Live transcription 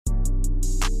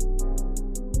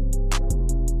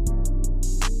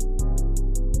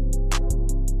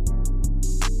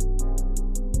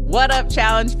What up,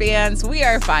 Challenge fans? We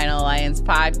are Final Alliance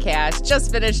Podcast.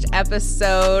 Just finished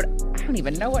episode, I don't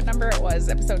even know what number it was,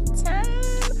 episode 10.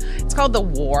 It's called The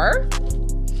War.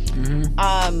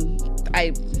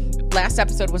 Last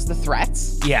episode was the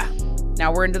threats. Yeah.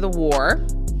 Now we're into the war.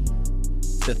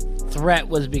 The threat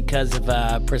was because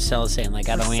of Priscilla saying, like,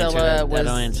 I don't answer Priscilla that. was I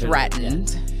don't answer threatened.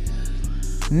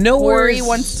 That. Yeah. Corey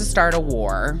wants to start a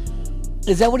war.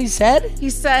 Is that what he said? He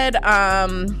said,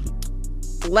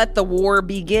 let the war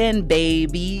begin,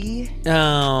 baby.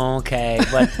 Oh, okay.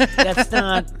 But that's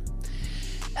not...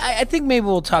 I think maybe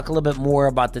we'll talk a little bit more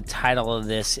about the title of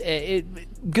this.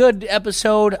 Good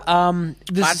episode.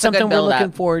 This is something we're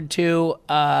looking forward to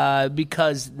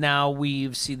because now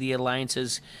we see the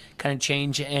alliances kind of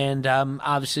change, and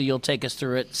obviously you'll take us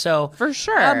through it. So for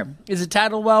sure. Is it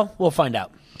titled well? We'll find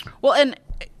out. Well, and,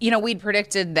 we'd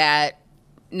predicted that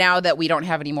now that we don't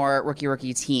have any more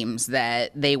rookie teams,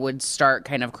 that they would start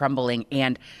kind of crumbling,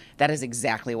 and that is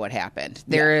exactly what happened.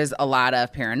 There is a lot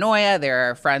of paranoia. There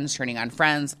are friends turning on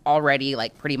friends already,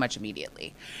 like pretty much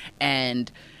immediately.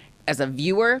 And as a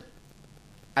viewer,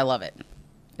 I love it.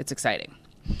 It's exciting.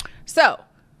 So,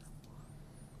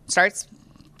 starts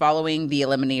following the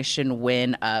elimination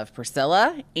win of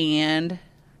Priscilla and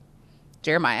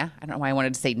Jeremiah. I don't know why I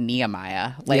wanted to say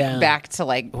Nehemiah. Back to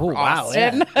Austin. Wow,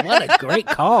 yeah. What a great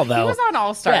call, though. He was on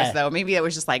All Stars, though. Maybe it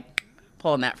was just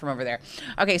pulling that from over there.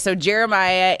 Okay, so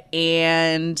Jeremiah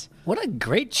and... What a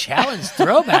great challenge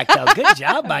throwback, though. Good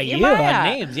job by you on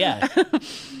names, yeah.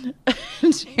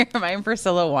 Jeremiah and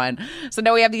Priscilla won. So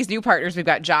now we have these new partners. We've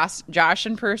got Josh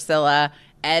and Priscilla,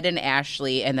 Ed and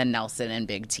Ashley, and then Nelson and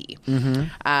Big T.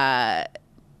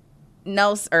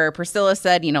 Priscilla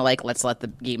said, let's let the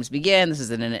games begin. This is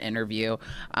in an interview.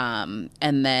 And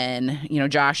then,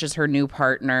 Josh is her new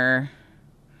partner.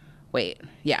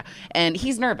 And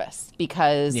he's nervous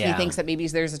because he thinks that maybe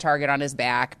there's a target on his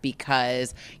back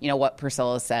because, what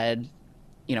Priscilla said,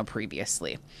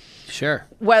 previously. Sure.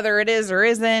 Whether it is or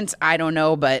isn't, I don't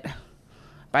know, but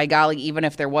by golly, even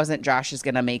if there wasn't, Josh is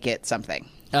going to make it something.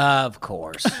 Of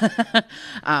course.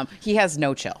 He has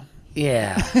no chill.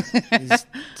 Yeah. It's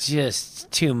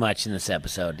just too much in this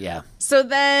episode, yeah. So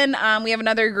then we have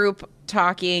another group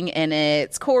talking, and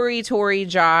it's Corey, Tori,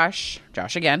 Josh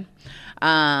again.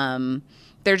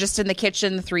 They're just in the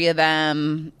kitchen, the three of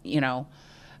them,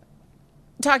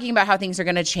 talking about how things are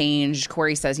going to change.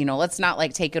 Corey says, let's not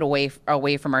take it away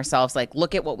from ourselves.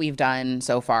 Look at what we've done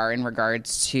so far in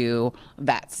regards to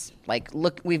vets.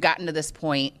 Look, we've gotten to this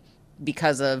point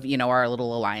because of, our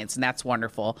little alliance, and that's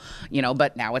wonderful,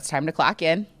 but now it's time to clock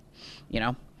in,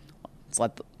 let's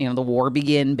let the war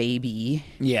begin, baby.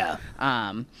 Yeah.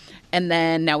 And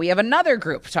then now we have another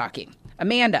group talking.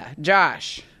 Amanda,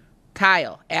 Josh,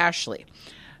 Kyle, Ashley.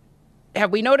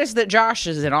 Have we noticed that Josh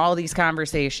is in all these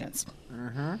conversations?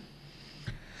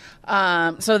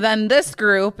 So then this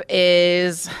group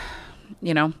is,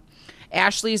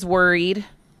 Ashley's worried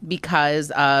because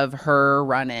of her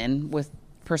run-in with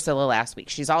Priscilla last week.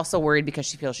 She's also worried because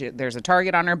she feels there's a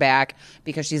target on her back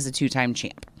because she's a two-time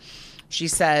champ. She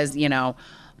says,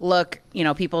 look,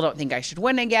 people don't think I should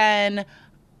win again.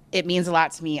 It means a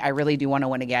lot to me. I really do want to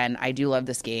win again. I do love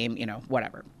this game,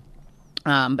 whatever.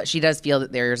 But she does feel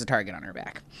that there's a target on her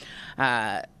back.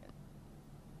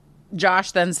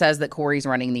 Josh then says that Corey's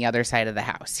running the other side of the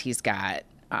house. He's got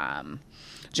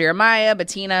Jeremiah,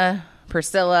 Bettina,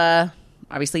 Priscilla,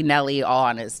 obviously Nellie, all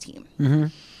on his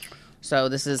team. So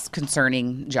this is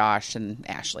concerning Josh and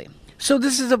Ashley. So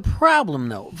this is a problem,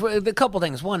 though. For a couple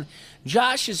things. One,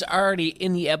 Josh is already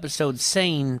in the episode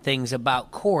saying things about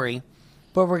Corey,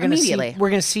 but we're going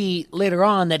to see later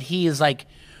on that he is like,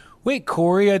 wait,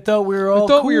 Corey, I thought we were all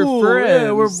cool. We were friends.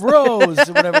 Yeah, we're bros,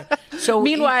 or whatever. So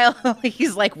meanwhile,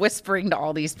 he's whispering to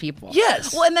all these people.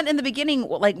 Yes. Well, and then in the beginning,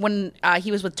 when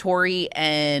he was with Tori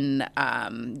and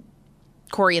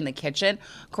Corey in the kitchen,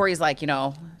 Corey's like,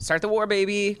 start the war,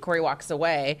 baby. Corey walks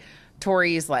away.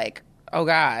 Tori's like, oh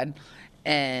God.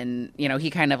 And, he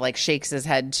kind of shakes his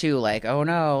head too, oh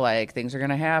no, things are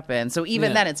going to happen. So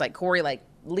even then it's Corey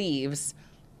leaves.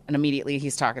 And immediately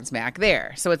he's talking smack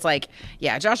there. So it's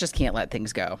Josh just can't let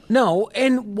things go. No,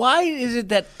 and why is it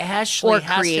that Ashley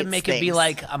has to make things. It be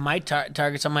my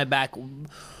target's on my back?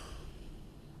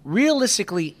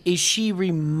 Realistically, is she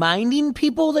reminding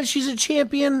people that she's a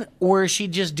champion, or is she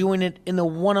just doing it in the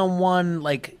one-on-one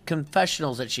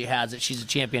confessionals that she has that she's a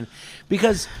champion?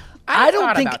 Because I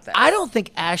don't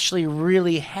think Ashley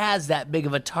really has that big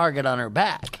of a target on her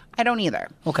back. I don't either.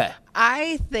 Okay.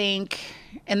 I think,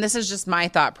 and this is just my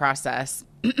thought process,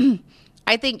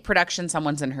 I think production,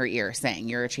 someone's in her ear saying,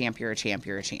 you're a champ, you're a champ,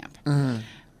 you're a champ.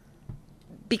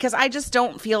 Because I just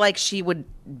don't feel like she would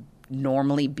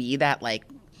normally be that, like,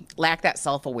 lack that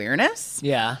self-awareness.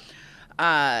 Yeah.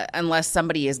 Unless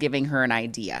somebody is giving her an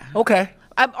idea. Okay.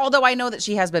 Although I know that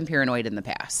she has been paranoid in the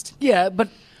past. Yeah, but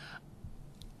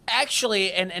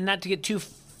actually, and not to get too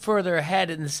further ahead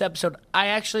in this episode, I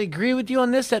actually agree with you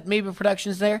on this, that maybe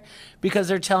production's there because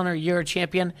they're telling her you're a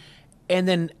champion. And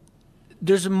then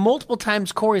there's multiple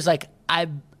times Corey's like,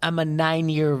 I'm a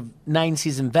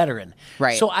 9-season veteran.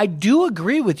 Right. So I do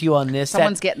agree with you on this.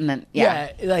 Someone's getting it.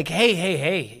 Yeah. Like,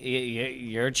 hey,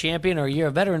 you're a champion or you're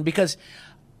a veteran, because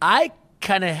I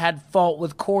kind of had fault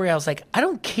with Corey. I was like, I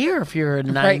don't care if you're a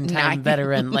 9-time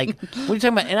veteran. Like, what are you talking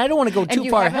about? And I don't want to go too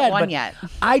far ahead, but yet.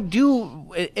 I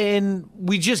do. And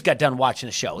we just got done watching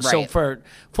the show. Right. So for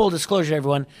full disclosure,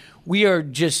 everyone, we are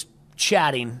just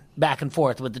chatting back and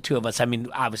forth with the two of us. I mean,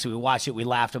 obviously we watched it. We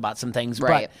laughed about some things.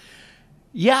 Right. But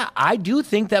yeah, I do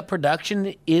think that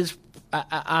production is,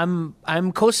 I'm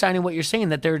co-signing what you're saying,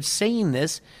 that they're saying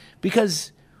this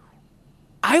because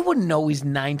I wouldn't know he's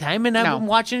 9-time, and I've been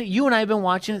watching it. You and I have been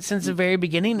watching it since the very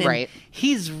beginning, and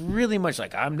he's really much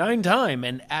like, I'm 9-time,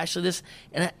 and Ashley this,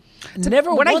 and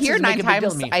never. When I hear 9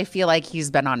 times, I feel like he's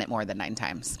been on it more than 9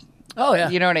 times. Oh yeah,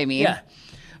 you know what I mean? Yeah.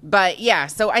 But yeah,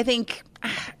 so I think,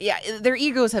 their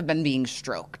egos have been being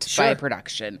stroked by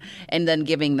production, and then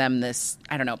giving them this,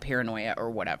 I don't know, paranoia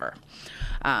or whatever,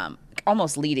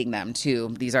 almost leading them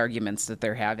to these arguments that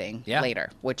they're having later,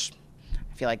 which.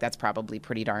 I feel like that's probably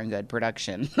pretty darn good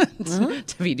production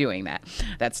to be doing that.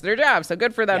 That's their job, so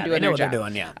good for them doing their job. They're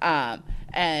doing,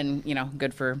 and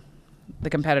good for the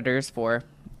competitors for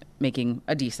making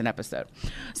a decent episode.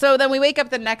 So then we wake up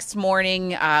the next morning.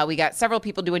 We got several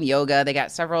people doing yoga. They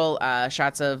got several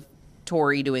shots of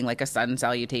Tori doing like a sun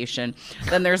salutation.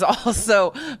 Then there's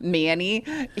also Manny.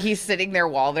 He's sitting there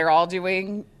while they're all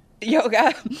doing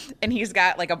yoga, and he's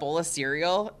got like a bowl of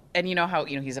cereal. And you know how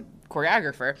he's a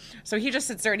choreographer, so he just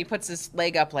sits there and he puts his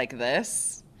leg up like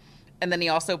this, and then he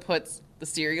also puts the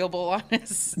cereal bowl on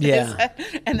his head,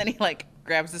 and then he like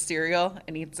grabs the cereal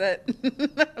and eats it,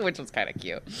 which was kind of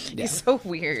cute. Yeah. He's so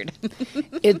weird.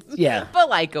 But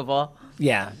likable.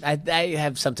 Yeah, I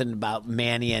have something about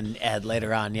Manny and Ed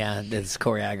later on. Yeah, this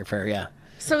choreographer. Yeah.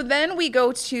 So then we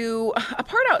go to a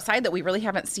part outside that we really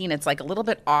haven't seen. It's like a little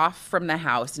bit off from the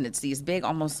house, and it's these big,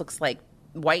 almost looks like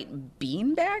white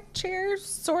beanbag chairs,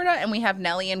 sort of, and we have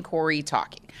Nellie and Corey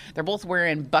talking. They're both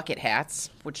wearing bucket hats,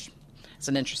 which is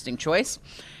an interesting choice.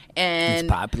 And it's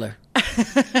popular,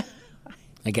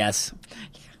 I guess.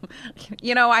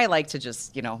 I like to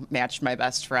just, match my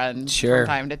best friend from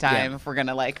time to time if we're going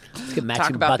to,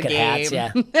 talk about the game. Hats,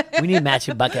 yeah. We need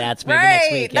matching bucket hats maybe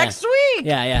next week. Yeah. Next week.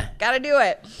 Yeah. Got to do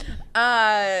it.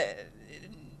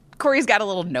 Corey's got a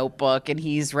little notebook and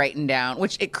he's writing down,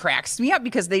 which it cracks me up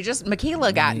because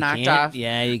Michaela got knocked off.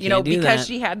 Yeah, you can't do because that.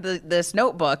 she had this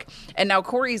notebook, and now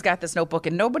Corey's got this notebook,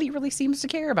 and nobody really seems to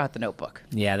care about the notebook.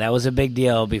 Yeah, that was a big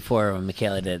deal before when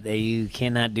Michaela did. You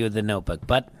cannot do the notebook,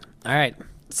 but all right.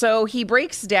 So he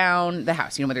breaks down the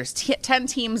house. There's 10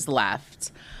 teams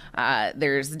left.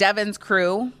 There's Devin's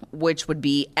crew, which would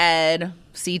be Ed,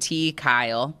 CT,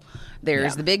 Kyle.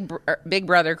 There's the Big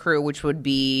Brother crew, which would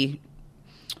be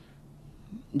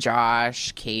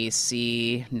Josh,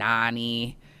 Casey,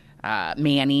 Nani,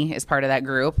 Manny is part of that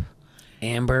group.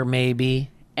 Amber, maybe.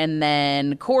 And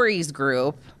then Corey's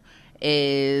group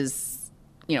is,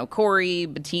 Corey,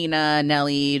 Bettina,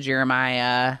 Nellie,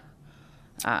 Jeremiah.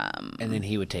 And then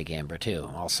he would take Amber too,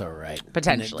 also, right?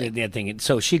 Potentially.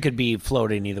 So she could be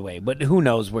floating either way, but who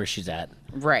knows where she's at.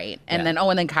 Right. And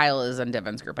then Kyle is in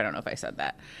Devin's group. I don't know if I said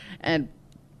that. And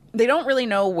they don't really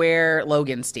know where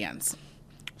Logan stands.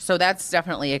 So that's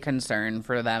definitely a concern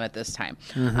for them at this time.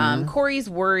 Mm-hmm. Corey's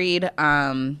worried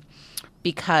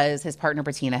because his partner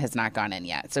Bettina has not gone in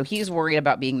yet. So he's worried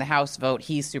about being the house vote.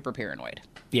 He's super paranoid.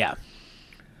 Yeah.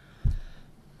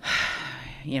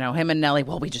 Him and Nellie,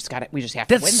 we just have to win that.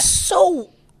 That's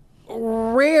so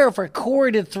rare for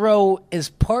Corey to throw his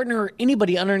partner or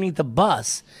anybody underneath the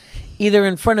bus, either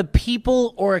in front of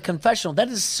people or a confessional. That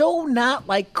is so not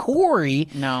like Corey.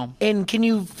 No. And can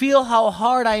you feel how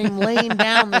hard I am laying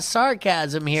down the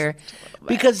sarcasm here?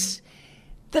 Because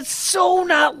that's so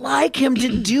not like him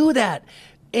to do that.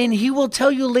 And he will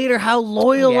tell you later how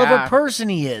loyal of a person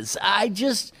he is.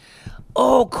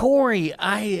 Corey,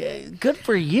 good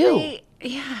for you.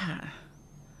 Yeah.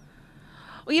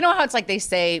 Well, you know how it's like they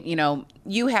say,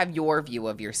 you have your view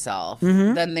of yourself.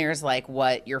 Mm-hmm. Then there's like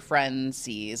what your friend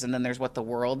sees, and then there's what the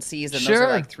world sees, and those are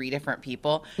like 3 different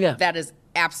people. Yeah. That is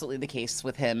absolutely the case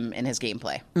with him in his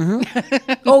gameplay.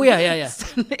 Mm-hmm. Oh, yeah.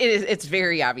 It's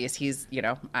very obvious. He's,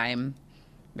 I'm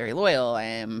very loyal. I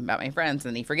am about my friends.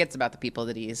 And he forgets about the people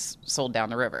that he's sold down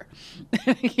the river.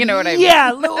 You know what I mean?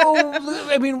 Yeah.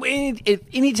 I mean,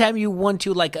 anytime you want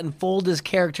to like unfold this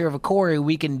character of a Corey,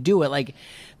 we can do it. Like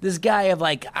this guy of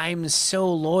like, I'm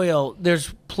so loyal.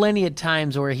 There's plenty of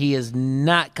times where he has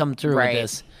not come through with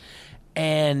this.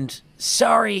 And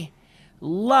sorry,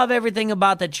 love everything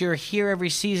about that you're here every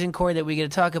season, Corey, that we get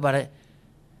to talk about it.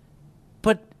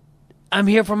 But I'm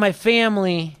here for my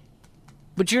family.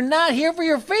 But you're not here for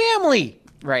your family.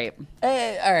 Right.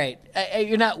 All right.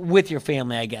 You're not with your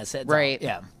family, I guess. That's right. All.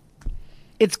 Yeah.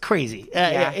 It's crazy.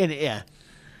 Yeah.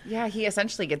 Yeah, he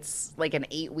essentially gets like an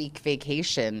 8-week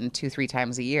vacation 2-3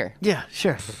 times a year. Yeah,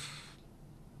 sure.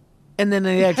 And then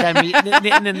the other time,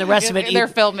 and then the rest of it, they're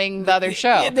filming the other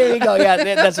show. There you go. Yeah,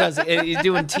 that's what I was saying. He's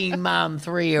doing Teen Mom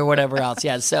 3 or whatever else.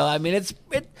 Yeah. So I mean,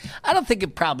 I don't think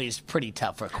it probably is pretty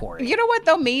tough for Corey. You know what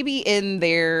though? Maybe in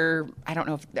their, I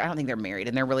don't think they're married.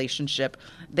 In their relationship,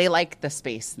 they like the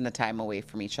space and the time away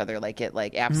from each other. Like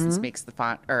absence makes the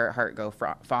heart go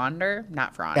fonder,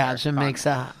 not fronder. Absence makes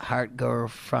the heart go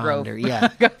fonder. Yeah.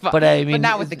 But I mean, but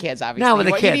not with the kids. Obviously, not with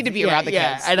the kids. You need to be around the kids.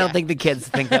 Yeah, I don't think the kids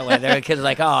think that way. Their kids are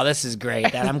like, oh, this is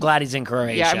great. I'm glad he's in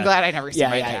Croatia. Yeah, I'm glad I never see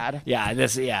my dad.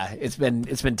 It's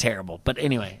been terrible. But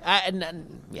anyway,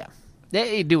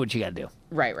 you do what you got to do.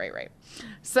 Right.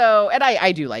 So, and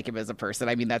I do like him as a person.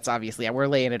 I mean, that's obviously, we're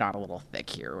laying it on a little thick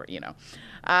here, you know.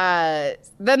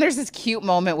 Then there's this cute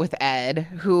moment with Ed,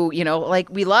 who, you know, like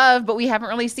we love, but we haven't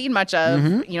really seen much of.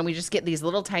 Mm-hmm. You know, we just get these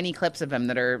little tiny clips of him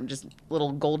that are just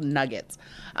little golden nuggets.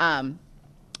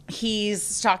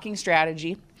 He's talking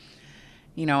strategy.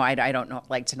 You know, I don't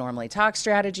like to normally talk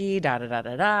strategy,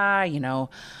 you know.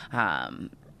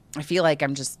 I feel like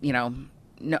I'm just, you know,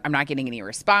 no, I'm not getting any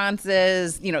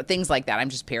responses, you know, things like that. I'm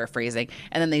just paraphrasing.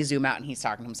 And then they zoom out and he's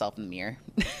talking to himself in the mirror.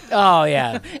 Oh,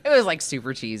 yeah. It was like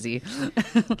super cheesy.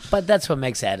 But that's what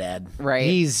makes Ed. Right.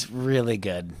 He's really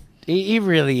good. He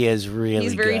really is really good.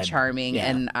 He's very charming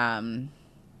and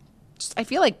just, I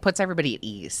feel like puts everybody at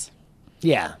ease.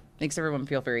 Yeah. Makes everyone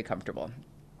feel very comfortable.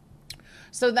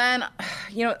 So then,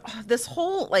 you know, this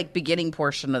whole like beginning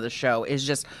portion of the show is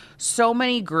just so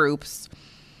many groups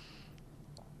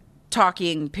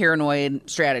talking, paranoid,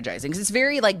 strategizing. Because it's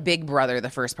very like Big Brother, the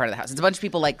first part of the house. It's a bunch of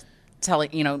people like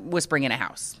telling, you know, whispering in a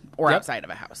house or outside of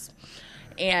a house.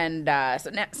 And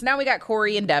so now we got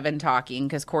Corey and Devin talking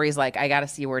because Corey's like, I got to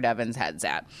see where Devin's head's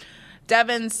at.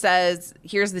 Devin says,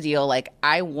 here's the deal. Like,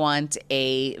 I want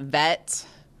a vet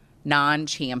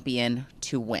non-champion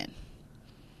to win.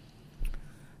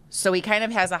 So he kind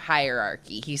of has a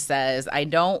hierarchy. He says, I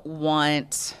don't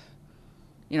want,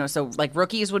 you know, so like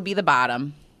rookies would be the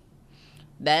bottom,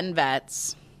 then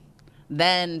vets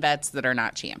that are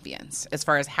not champions as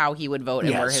far as how he would vote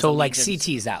and where his so like allegiance.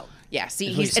 CT's out. Yeah,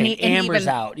 Amber's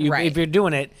out. Right. If you're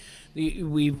doing it,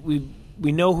 we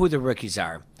know who the rookies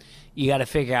are. You got to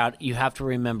figure out. You have to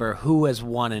remember who has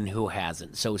won and who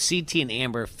hasn't. So CT and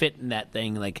Amber fit in that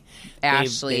thing. Like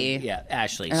Ashley,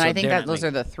 Ashley. And so I think that those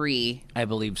are the three. I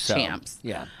believe so. Champs.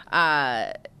 Yeah.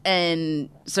 And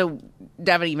so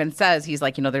Devin even says he's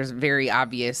like, you know, there's a very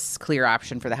obvious, clear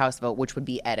option for the House vote, which would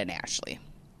be Ed and Ashley.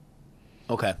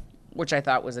 Okay. Which I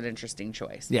thought was an interesting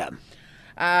choice. Yeah.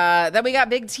 Then we got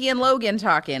Big T and Logan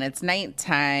talking. It's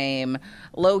nighttime.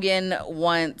 Logan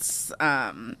wants,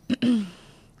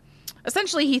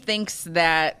 essentially he thinks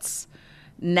that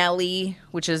Nellie,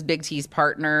 which is Big T's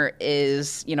partner,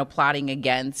 is, you know, plotting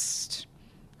against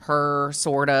her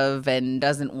sort of and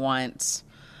doesn't want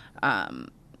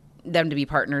them to be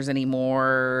partners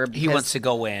anymore. He wants to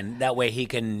go in. That way he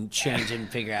can change and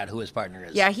figure out who his partner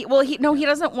is. Yeah, he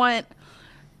doesn't want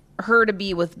her to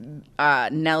be with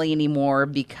Nellie anymore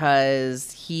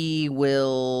because he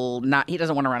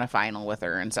doesn't want to run a final with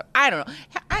her and stuff. I don't know.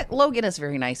 Logan is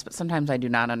very nice, but sometimes I do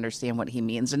not understand what he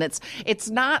means. And it's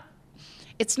not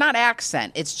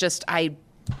accent. It's just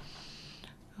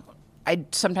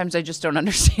sometimes I just don't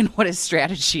understand what his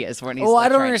strategy is when he's. I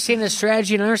don't understand his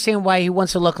strategy. And I understand why he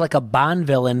wants to look like a Bond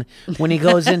villain when he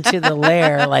goes into the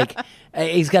lair. Like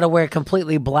he's got to wear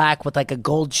completely black with like a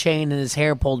gold chain and his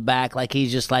hair pulled back, like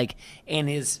he's just like, and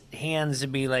his hands to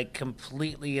be like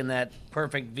completely in that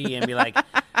perfect V, and be like,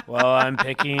 "Well, I'm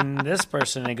picking this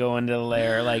person to go into the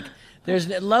lair." Like. There's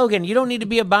Logan. You don't need to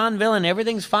be a Bond villain.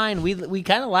 Everything's fine. We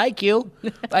kind of like you.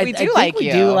 We do like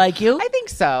you. I think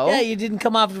so. Yeah, you didn't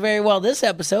come off very well this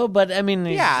episode, but I mean,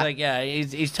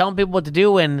 he's telling people what to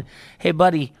do. And hey,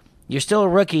 buddy, you're still a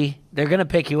rookie. They're gonna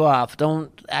pick you off.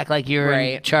 Don't act like you're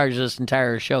in charge of this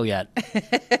entire show yet.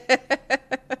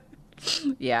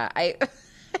 Yeah, I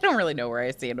don't really know where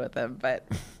I stand with him, but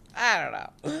I don't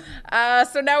know.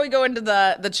 So now we go into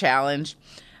the challenge.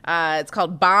 It's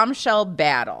called Bombshell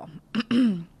Battle.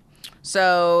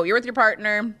 So you're with your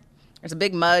partner. There's a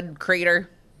big mud crater.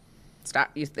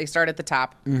 They start at the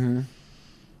top. Mm-hmm.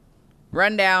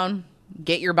 Run down.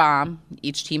 Get your bomb.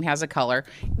 Each team has a color.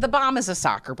 The bomb is a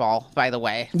soccer ball, by the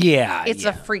way. Yeah. It's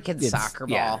a freaking soccer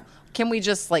ball. Yeah. Can we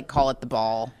just, like, call it the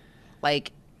ball?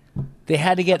 Like, they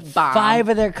had to get 5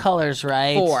 of their colors,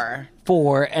 right?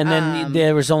 4. And then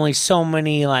there was only so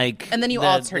many, like... And then you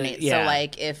alternate. So,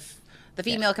 like, if the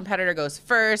female competitor goes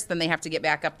first, then they have to get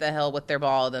back up the hill with their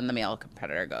ball, then the male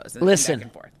competitor goes. And listen, back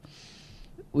and forth.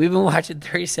 We've been watching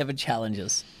 37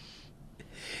 challenges.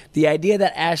 The idea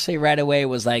that Ashley right away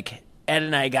was like... Ed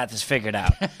and I got this figured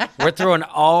out. We're throwing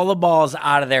all the balls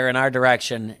out of there in our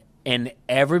direction, and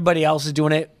everybody else is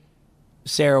doing it.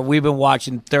 Sarah, we've been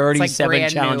watching 37 it's like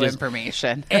brand challenges. New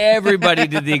information. Everybody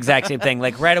did the exact same thing.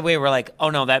 Like right away, we're like, "Oh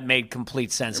no, that made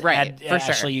complete sense." Right, for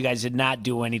Ashley, sure. You guys did not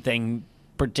do anything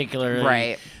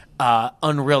particularly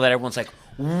unreal. That everyone's like,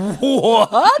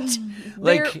 "What?"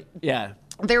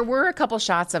 There were a couple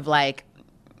shots of like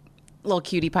little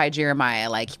cutie pie Jeremiah,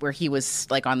 like where he was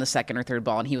like on the second or third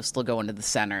ball and he was still going to the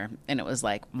center, and it was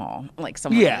like, like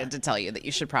someone needed to tell you that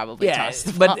you should probably toss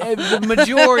the ball. But the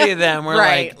majority of them were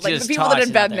right, like the people that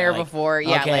had been there before,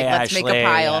 okay, like let's Ashley, make a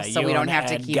pile so we don't have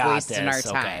to keep wasting our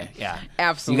time. Okay. Yeah,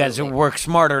 absolutely. You guys work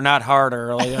smarter, not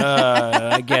harder. Like,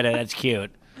 I get it. That's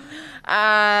cute.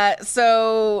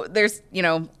 So there's,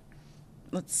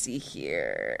 let's see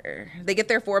here. They get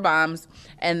their 4 bombs,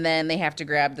 and then they have to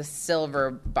grab the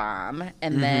silver bomb.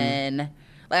 And then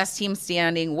last team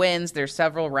standing wins. There's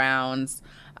several rounds.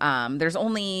 It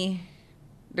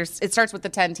starts with the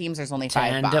 10 teams. There's only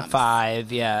 5 bombs. 10 to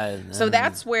 5, yeah. So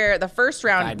that's where the first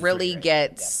round really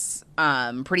gets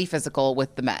pretty physical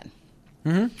with the men.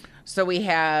 Mm-hmm. So we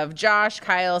have Josh,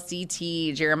 Kyle,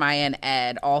 CT, Jeremiah, and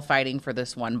Ed all fighting for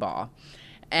this one ball.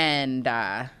 And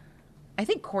I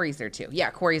think Corey's there too.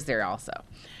 Yeah, Corey's there also.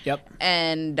 Yep.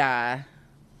 And 1,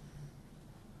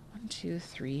 2,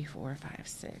 3, 4, 5,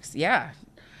 6. Yeah.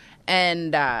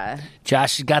 And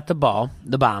Josh got the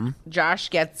bomb. Josh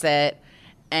gets it.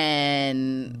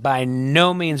 And by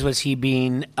no means was he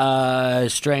being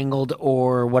strangled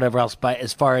or whatever else, but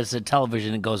as far as the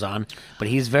television goes on, but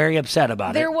he's very upset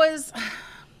about it.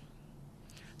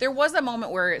 There was a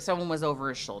moment where someone was over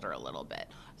his shoulder a little bit,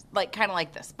 like kind of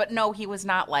like this. But no, he was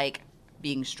not like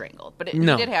being strangled. But he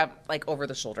did have like over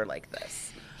the shoulder like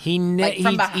this. He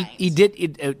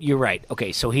did. You're right.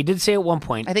 Okay, so he did say at one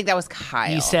point. I think that was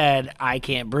Kyle. He said, "I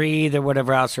can't breathe" or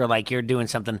whatever else, or like you're doing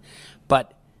something,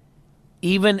 but.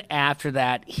 Even after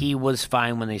that, he was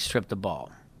fine when they stripped the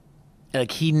ball. Like,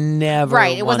 he never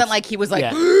It wasn't like he was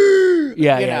like,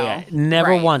 yeah.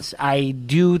 Never once. I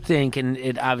do think, and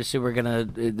it obviously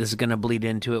this is going to bleed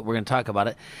into it. We're going to talk about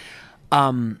it.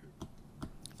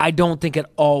 I don't think at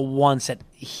all once that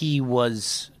he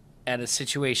was at a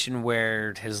situation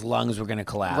where his lungs were going to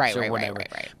collapse or whatever.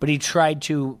 Right. But he tried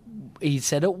to, he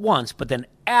said it once, but then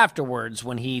afterwards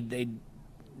when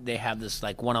they have this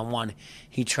like one-on-one,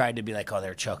 he tried to be like, oh,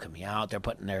 they're choking me out, they're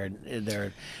putting their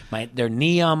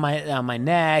knee on my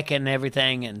neck and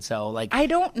everything, and so like I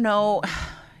don't know,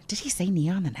 did he say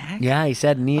knee on the neck? Yeah, he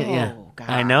said knee. God.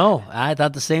 I know, I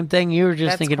thought the same thing you were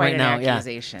just thinking right now.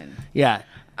 Accusation. Yeah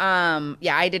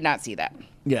I did not see that.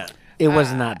 It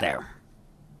was not there.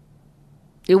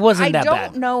 It wasn't that bad. I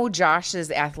don't know Josh's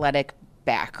athletic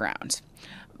background,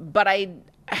 but I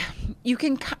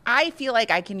feel like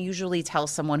I can usually tell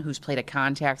someone who's played a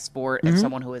contact sport and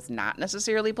someone who has not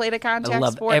necessarily played a contact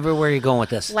sport. I love everywhere you're going with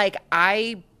this. Like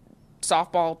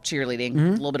softball, cheerleading,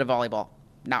 a little bit of volleyball.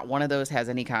 Not one of those has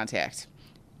any contact.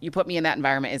 You put me in that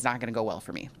environment, it's not going to go well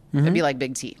for me. It'd be like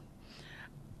Big T.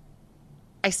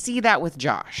 I see that with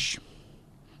Josh.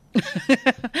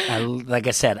 Like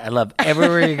I said, I love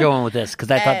everywhere you're going with this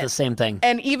because I thought the same thing.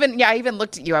 And I even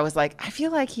looked at you. I was like, I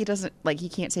feel like he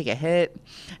can't take a hit.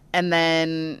 And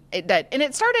then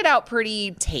it started out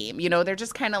pretty tame. They're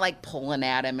just kind of like pulling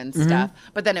at him and stuff.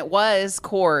 But then it was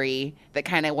Corey that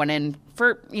kind of went in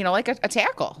for, like a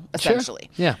tackle, essentially.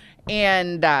 Sure. Yeah.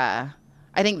 And I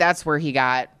think that's where he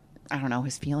got, I don't know,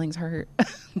 his feelings hurt.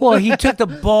 Well, he took the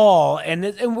ball,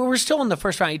 and we're still in the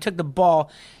first round. He took the ball,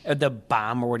 the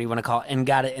bomb, or what do you want to call it, and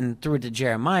got it and threw it to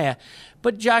Jeremiah.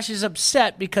 But Josh is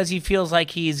upset because he feels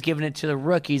like he's giving it to the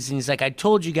rookies, and he's like, I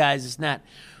told you guys it's not.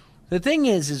 The thing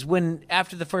is when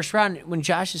after the first round, when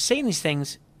Josh is saying these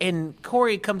things, and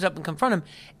Corey comes up and confront him,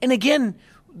 and again,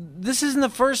 this isn't the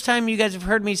first time you guys have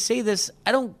heard me say this.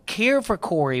 I don't care for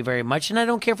Corey very much, and I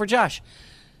don't care for Josh.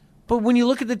 But when you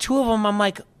look at the two of them, I'm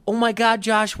like, oh my God,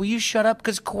 Josh, will you shut up?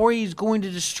 Because Corey is going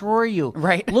to destroy you.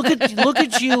 Right. Look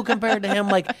at you compared to him.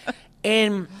 Like,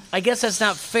 And I guess that's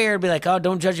not fair to be like, oh,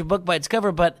 don't judge a book by its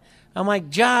cover. But I'm like,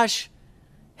 Josh,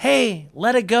 hey,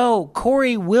 let it go.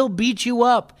 Corey will beat you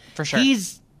up. For sure.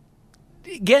 He's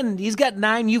got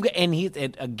 9. You've got,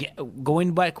 and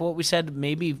going back to what we said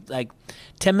maybe like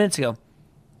 10 minutes ago.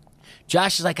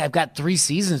 Josh is like, I've got 3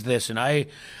 seasons of this, and he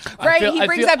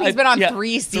brings up he's been on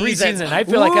 3 seasons. 3 seasons, and I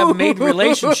feel like I've made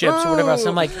relationships or whatever else.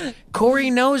 I'm like, Corey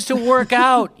knows to work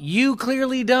out. You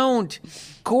clearly don't.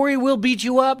 Corey will beat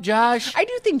you up, Josh. I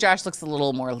do think Josh looks a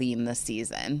little more lean this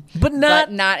season, but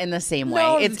not in the same way.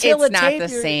 No, it's not the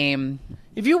same.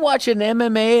 If you watch an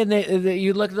MMA and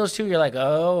you look at those two, you're like,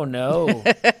 oh no,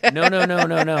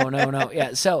 no.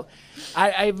 Yeah, so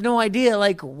I have no idea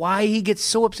like why he gets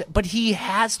so upset, but he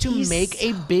has to make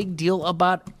a big deal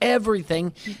about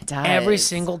everything every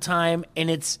single time, and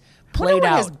it's played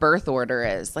out. What his birth order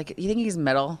is? Like, you think he's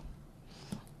middle?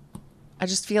 I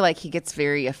just feel like he gets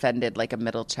very offended, like a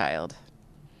middle child.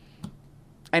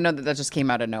 I know that just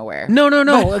came out of nowhere. No.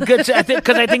 Because I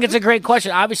think it's a great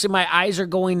question. Obviously, my eyes are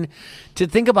going to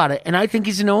think about it, and I think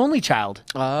he's an only child.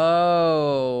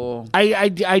 Oh,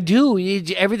 I do.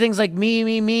 Everything's like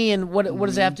me, and what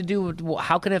does it have to do with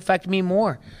how can it affect me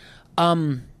more?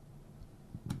 I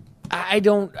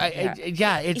don't.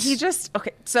 It's he just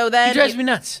okay. So then he drives me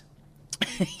nuts.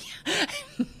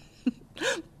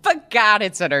 But God,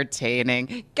 it's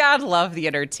entertaining. God love the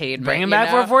entertainment. Bring him back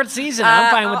for a 4th season.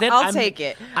 I'm fine with it. I'll take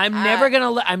it. I'm never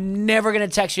gonna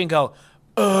text you and go,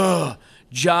 ugh,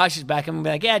 Josh is back. I'm gonna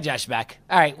be like, yeah, Josh is back.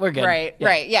 All right, we're good.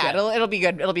 Right. Yeah. It'll be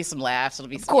good. It'll be some laughs. It'll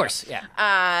be some, of course.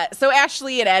 Yeah. So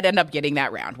Ashley and Ed end up getting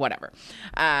that round. Whatever.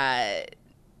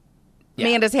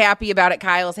 Amanda's happy about it.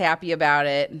 Kyle's happy about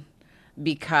it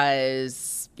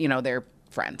because they're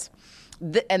friends.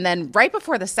 And then right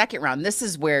before the second round, this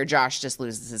is where Josh just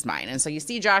loses his mind. And so you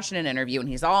see Josh in an interview, and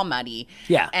he's all muddy.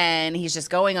 Yeah. And he's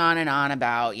just going on and on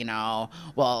about,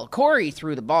 well, Corey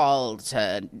threw the ball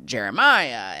to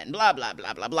Jeremiah and blah, blah,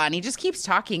 blah, blah, blah. And he just keeps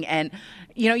talking. And,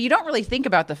 you don't really think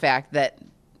about the fact that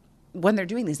when they're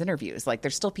doing these interviews, like,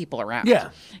 there's still people around. Yeah.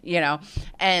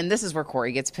 And this is where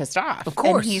Corey gets pissed off. Of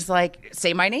course. And he's like,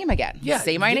 say my name again. Yeah.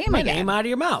 Say my name again. Get my name out of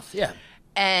your mouth. Yeah.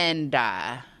 And,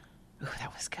 that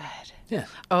was good. Yeah.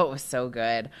 Oh, it was so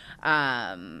good.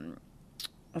 Let's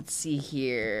see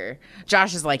here.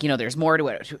 Josh is like, there's more to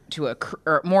it,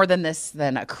 or more than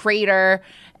a crater.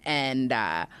 And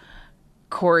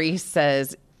Corey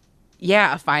says,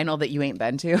 yeah, a final that you ain't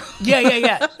been to.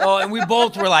 Yeah. Oh, and we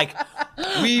both were like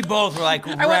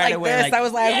right away. This. I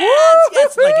was like,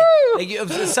 yes. Like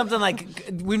it was something like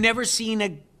we've never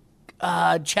seen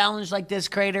a challenge like this,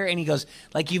 Crater. And he goes,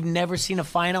 like, you've never seen a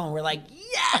final? And we're like,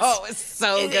 yes. Oh, it's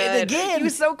so good. And again, he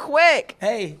was so quick.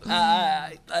 Hey,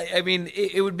 I mean,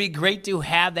 it would be great to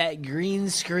have that green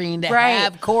screen to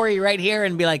have Corey right here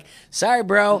and be like, sorry,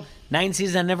 bro, 9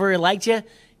 seasons, I never really liked you.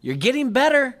 You're getting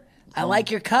better. I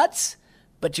like your cuts,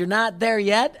 but you're not there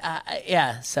yet.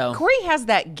 So Corey has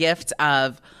that gift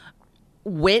of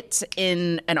wit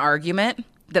in an argument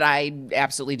that I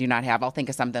absolutely do not have. I'll think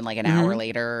of something like an hour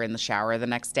later in the shower the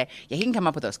next day. Yeah, he can come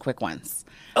up with those quick ones.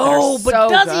 Oh, but so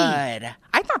does good. he?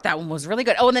 I thought that one was really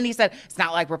good. Oh, and then he said, it's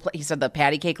not like he said the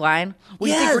patty cake line. What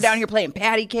do you think we're down here playing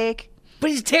patty cake? But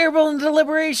he's terrible in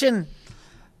deliberation.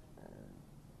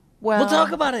 Well, we'll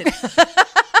talk about it.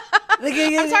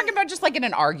 I'm talking about just like in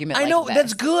an argument. I know this.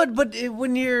 That's good, but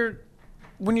when you're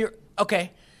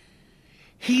okay,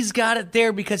 he's got it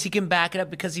there because he can back it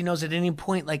up because he knows at any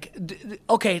point. Like,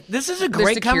 okay, this is a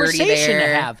great conversation to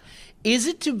have. Is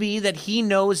it to be that he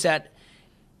knows that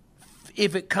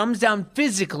if it comes down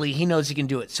physically, he knows he can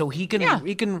do it, so he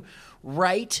can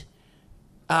write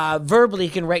verbally.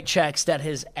 He can write checks that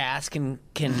his ass can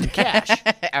cash.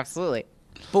 Absolutely.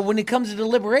 But when it comes to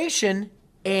deliberation,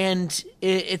 and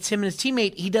it's him and his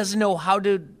teammate, he doesn't know how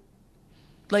to,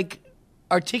 like,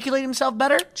 articulate himself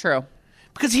better. True.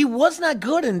 Because he was not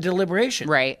good in deliberation.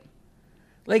 Right.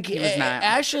 Like, he was not.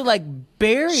 Ashley, like,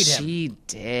 buried him. She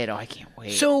did. Oh, I can't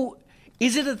wait. So,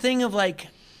 is it a thing of, like,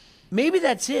 maybe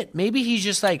that's it. Maybe he's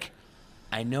just like,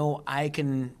 I know I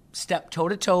can step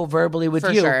toe-to-toe verbally with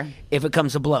you if it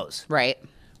comes to blows. Right.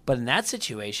 But in that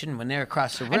situation, when they're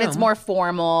across the room. And it's more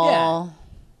formal. Yeah.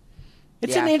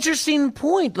 It's an interesting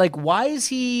point. Like, why is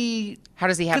he? How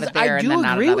does he have it there? I do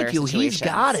agree with you. He's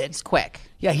got it. It's quick.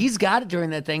 Yeah, he's got it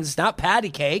during that thing. It's not patty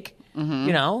cake,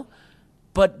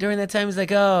 But during that time, he's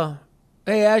like, "Oh,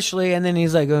 hey, Ashley," and then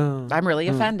he's like, "Oh, I'm really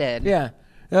offended." Yeah.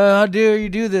 How dare you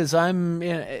do this?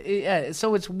 Yeah.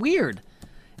 So it's weird.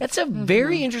 That's a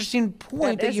very interesting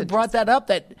point that you brought that up.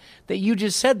 That you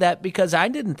just said that because I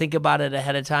didn't think about it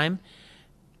ahead of time.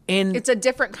 And it's a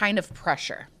different kind of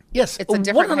pressure. Yes, it's a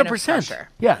different 100%. Kind of pressure.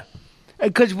 Yeah,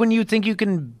 Because when you think you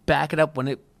can back it up when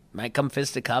it might come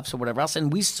fisticuffs or whatever else.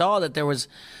 And we saw that there was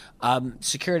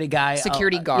security guard.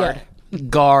 Yeah.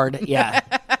 Guard, yeah.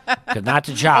 Not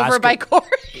to Josh. Over by Corey.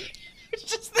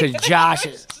 Because Josh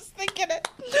is... Just thinking it.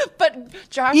 But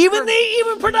Josh... Even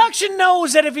production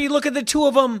knows that if you look at the two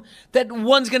of them, that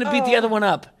one's going to beat the other one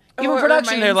up. Even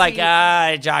production, they're like,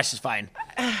 Josh is fine.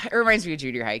 It reminds me of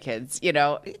junior high kids. You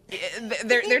know,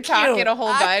 they're talking a whole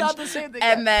bunch. I thought the same thing.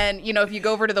 And then, if you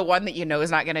go over to the one that you know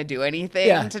is not going to do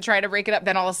anything to try to break it up,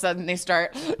 then all of a sudden they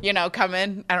start,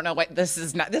 coming. I don't know what this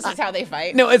is how they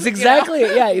fight. No, it's exactly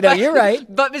you're right.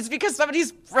 But it's because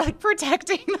somebody's like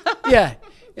protecting them. Yeah.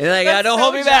 You're like, don't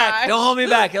hold me back. Don't hold me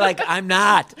back. You're like, I'm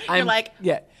not. You're like,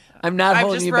 I'm not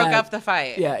holding you back. I just broke up the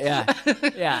fight.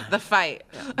 Yeah. The fight.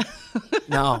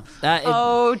 No.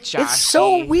 Josh. It's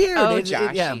so weird.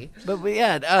 Joshy.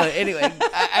 Anyway,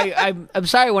 I'm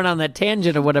sorry I went on that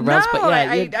tangent or whatever else, but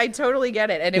I totally get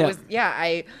it. And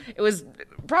it was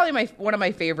probably one of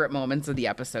my favorite moments of the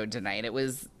episode tonight. It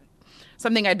was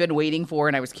something I'd been waiting for,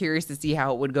 and I was curious to see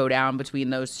how it would go down between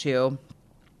those two.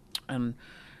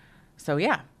 So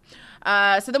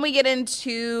then we get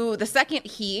into the second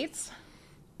heat.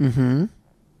 Mm-hmm.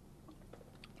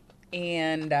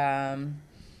 And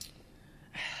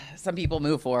some people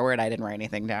move forward. I didn't write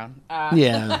anything down.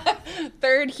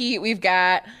 Third heat, we've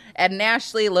got Ed and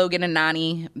Ashley, Logan and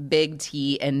Nany, Big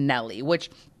T, and Nelly, which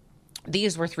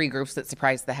these were three groups that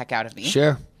surprised the heck out of me.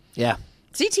 Sure. Yeah.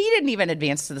 CT didn't even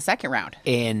advance to the second round.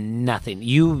 And nothing.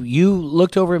 You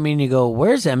looked over at me and you go,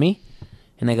 "Where's Emmy?"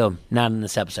 And I go, "Not in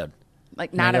this episode."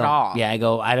 Like, not at all. Yeah, I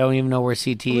go, "I don't even know where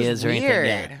CT is or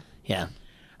anything." Yeah.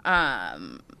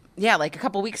 Like a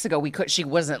couple weeks ago, she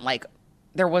wasn't like,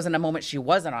 there wasn't a moment she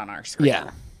wasn't on our screen. Yeah.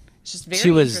 It's just very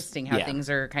interesting how things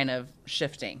are kind of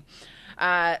shifting.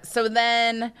 So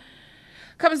then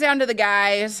comes down to the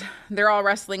guys. They're all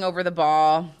wrestling over the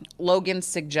ball. Logan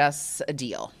suggests a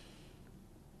deal.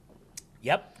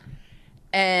 Yep.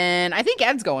 And I think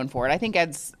Ed's going for it. I think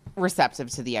Ed's receptive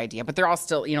to the idea, but they're all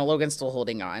still, Logan's still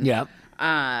holding on. Yep.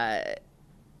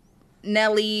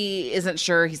 Nelly isn't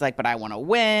sure. He's like, but I want to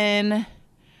win.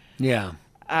 Yeah.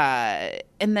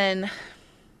 And then...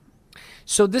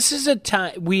 So this is a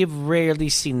time... We have rarely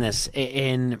seen this.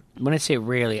 And when I say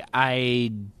rarely,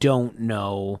 I don't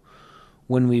know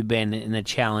when we've been in a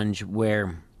challenge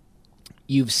where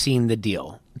you've seen the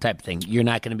deal type of thing. You're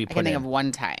not going to be put in. I can think of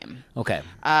one time. Okay.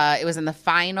 It was in the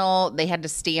final. They had to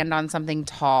stand on something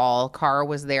tall. Cara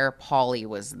was there. Paulie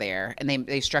was there. And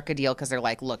they struck a deal because they're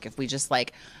like, look, if we just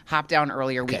hop down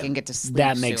earlier, we can get to sleep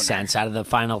That makes sooner. sense. Out of the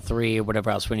final three or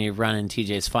whatever else, when you're running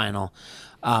TJ's final.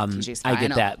 TJ's final. I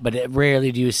get that. But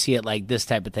rarely do you see it like this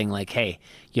type of thing. Like, hey,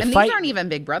 you and fight. These aren't even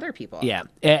Big Brother people. Yeah.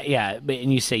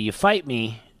 And you say, you fight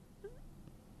me.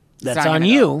 That's on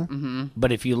you. Mm-hmm.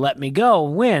 But if you let me go,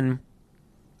 win,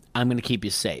 I'm going to keep you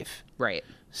safe. Right.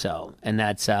 So, and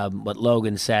that's what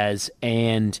Logan says.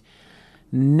 And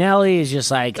Nelly is just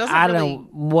like, I don't know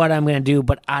what I'm going to do,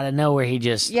 but out of nowhere, he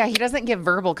just... Yeah, he doesn't give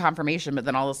verbal confirmation, but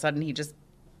then all of a sudden he just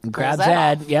grabs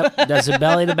Ed. Yep. Does a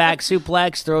belly to back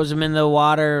suplex, throws him in the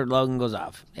water. Logan goes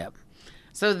off. Yep.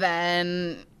 So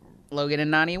then Logan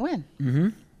and Nany win. Mm-hmm.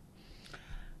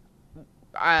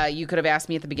 You could have asked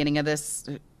me at the beginning of this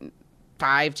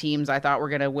 5 teams I thought were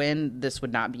going to win. This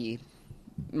would not be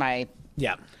my...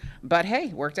 Yeah. But hey,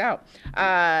 worked out.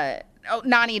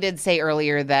 Nany did say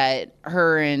earlier that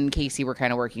her and Casey were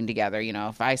kind of working together.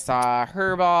 If I saw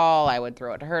her ball, I would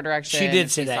throw it to her direction. She did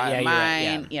say that. Yeah,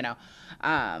 mine, you're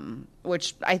right.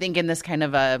 Which I think in this kind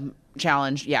of a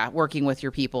challenge, working with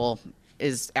your people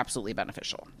is absolutely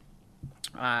beneficial.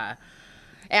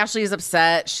 Ashley is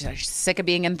upset. She's sick of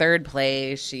being in third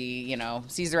place. She,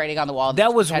 sees the writing on the wall.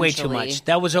 That was way too much.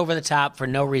 That was over the top for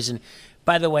no reason.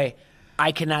 By the way,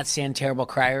 I cannot stand terrible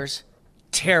criers.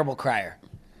 Terrible crier.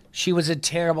 She was a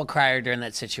terrible crier during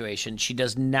that situation. She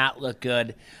does not look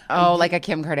good. Oh, like a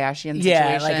Kim Kardashian situation?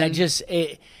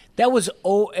 Yeah, that was...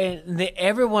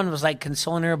 everyone was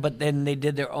consoling her, but then they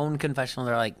did their own confessional.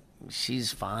 They're like,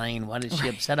 she's fine. What is she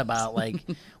upset about?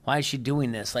 Why is she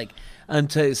doing this? I'm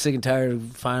sick and tired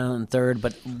of final and third,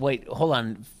 but wait, hold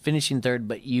on. Finishing third,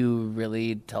 but you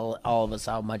really tell all of us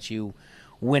how much you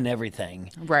win everything.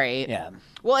 Right. Yeah.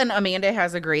 Well, and Amanda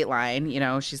has a great line.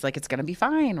 She's like, it's going to be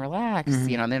fine. Relax.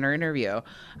 Mm-hmm. In her interview.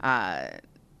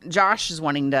 Josh is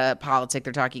wanting to politic.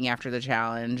 They're talking after the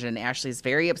challenge, and Ashley's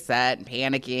very upset and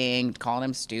panicking, calling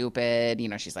him stupid.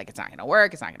 She's like, it's not going to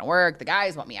work. It's not going to work. The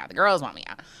guys want me out. The girls want me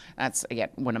out. That's, again,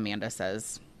 when Amanda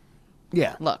says,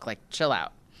 yeah, look, chill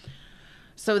out.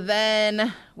 So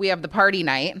then we have the party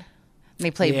night. And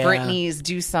they play Britney's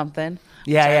Do Something.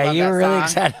 Yeah, you were really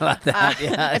excited about that.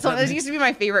 It used to be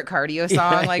my favorite cardio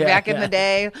song, back in the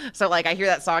day. So like I hear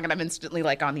that song and I'm instantly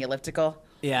like on the elliptical.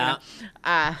 Yeah.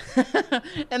 And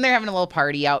they're having a little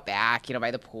party out back,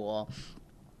 by the pool.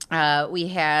 We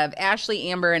have Ashley,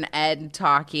 Amber, and Ed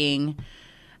talking.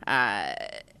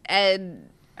 Amber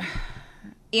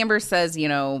says,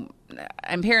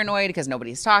 I'm paranoid because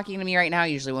nobody's talking to me right now.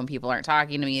 Usually when people aren't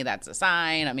talking to me, that's a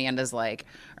sign. Amanda's like,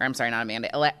 or I'm sorry, not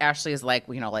Amanda. Ashley is like,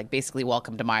 basically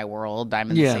welcome to my world. I'm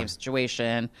in the same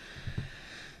situation.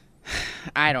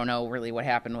 I don't know really what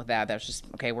happened with that. That's just,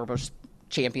 okay, we're both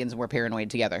champions and we're paranoid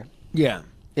together. Yeah.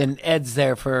 And Ed's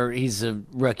he's a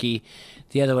rookie.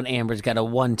 The other one, Amber's got a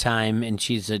one-time and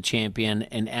she's a champion,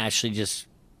 and Ashley just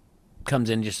comes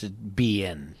in just to be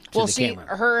in to the camera.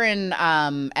 Her and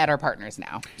Ed are partners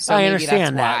now. So I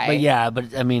understand that.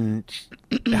 But I mean,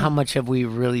 how much have we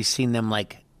really seen them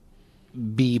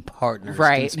be partners,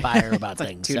 conspire about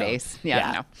things? 2 days.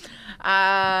 Yeah.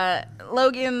 I know.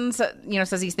 Logan,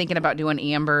 says he's thinking about doing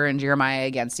Amber and Jeremiah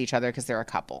against each other because they're a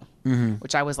couple,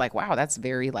 which I was like, wow, that's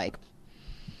very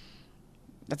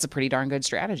that's a pretty darn good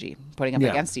strategy, putting them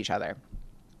against each other.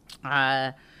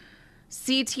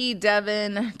 CT,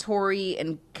 Devin, Tori,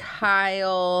 and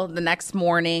Kyle, the next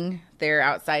morning, they're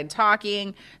outside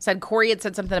talking. Said Corey had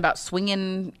said something about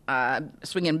swinging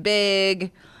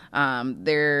big.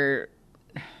 They've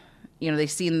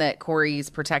seen that Corey's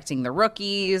protecting the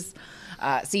rookies.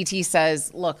 CT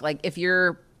says, look, if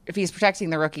he's protecting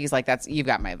the rookies, you've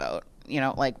got my vote.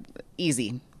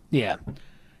 Easy. Yeah.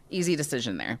 Easy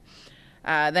decision there.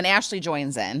 Then Ashley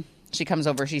joins in. She comes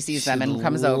over, she sees them and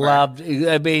comes over.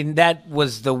 That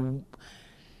was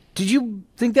did you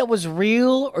think that was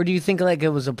real, or do you think it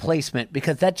was a placement?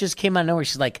 Because that just came out of nowhere.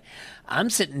 She's like, I'm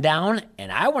sitting down and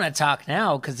I want to talk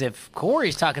now because if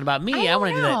Corey's talking about me, I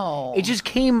want to do that. It just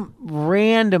came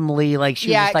randomly.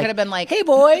 She was it could have been hey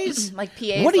boys,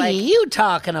 PA's what are you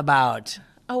talking about?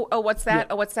 Oh, what's that?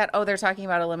 Yeah. Oh, what's that? Oh, they're talking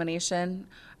about elimination.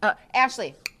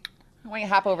 Ashley, why don't you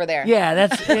hop over there? Yeah,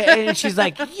 and she's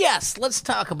like, yes, let's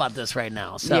talk about this right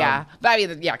now. So yeah, but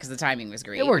because the timing was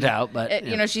great. It worked out, but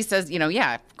she says,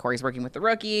 Corey's working with the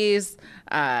rookies.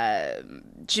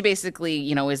 She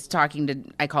basically, is talking to,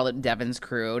 I call it Devin's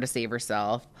crew to save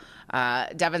herself.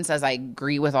 Devin says, I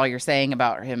agree with all you're saying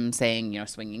about him saying,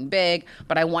 swinging big,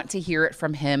 but I want to hear it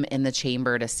from him in the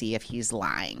chamber to see if he's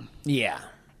lying. Yeah.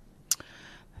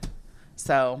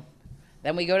 So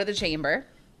then we go to the chamber.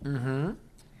 Mm-hmm.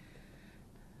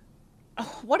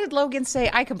 What did Logan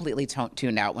say? I completely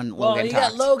tuned out when Logan talked. Well, you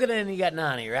got Logan and you got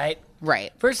Nany, right?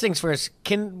 Right. First things first,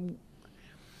 Kyle,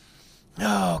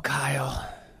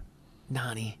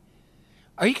 Nany,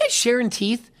 are you guys sharing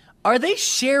teeth? Are they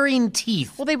sharing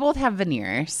teeth? Well, they both have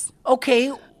veneers.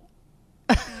 Okay.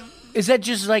 Is that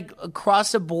just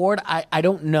across the board? I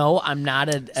don't know. I'm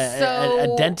not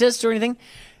a dentist or anything.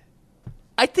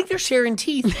 I think they're sharing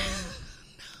teeth.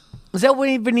 Is that what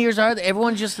veneers are?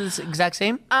 Everyone's just the exact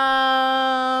same? So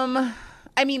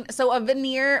a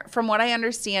veneer, from what I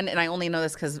understand, and I only know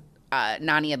this because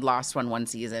Nany had lost one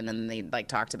season and they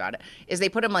talked about it, is they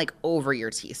put them over your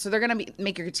teeth. So they're going to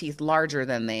make your teeth larger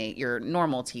than your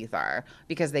normal teeth are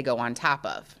because they go on top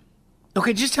of.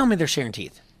 Okay, just tell me they're sharing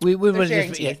teeth. They're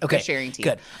sharing teeth. Okay, they're sharing teeth.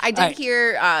 Good. I did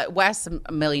hear Wes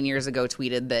a million years ago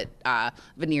tweeted that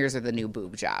veneers are the new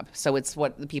boob job. So it's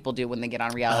what the people do when they get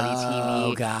on reality TV.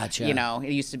 Oh, gotcha.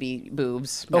 It used to be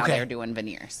boobs. Now they're doing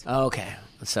veneers. Okay.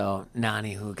 So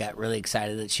Nany, who got really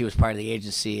excited that she was part of the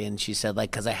agency, and she said,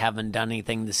 because I haven't done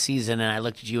anything this season, and I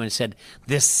looked at you and said,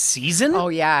 this season? Oh,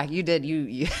 yeah, you did.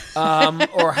 You.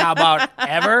 Or how about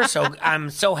ever? So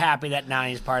I'm so happy that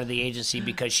Nany's part of the agency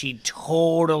because she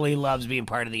totally loves being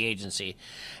part of the agency.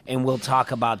 And we'll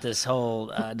talk about this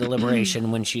whole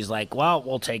deliberation when she's like, well,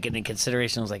 we'll take it in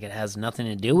consideration. I was like, it has nothing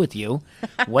to do with you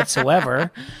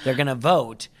whatsoever. They're going to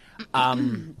vote.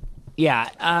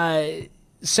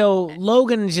 So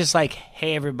Logan is just like,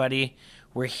 hey, everybody,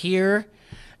 we're here,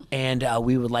 and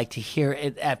we would like to hear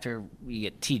it after we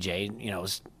get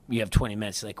TJ, you have 20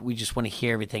 minutes. We just want to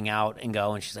hear everything out and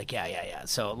go. And she's like, yeah.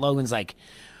 So Logan's like,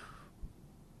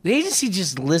 the agency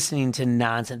just listening to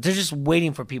nonsense. They're just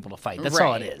waiting for people to fight. That's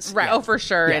all it is. Right. Yeah. Oh, for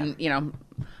sure. Yeah. And,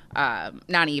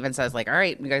 Nany even says, all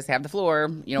right, you guys have the floor.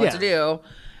 You know what to do.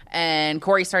 And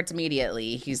Corey starts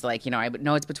immediately. He's like, I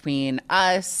know it's between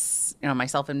us,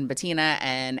 myself and Bettina,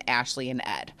 and Ashley and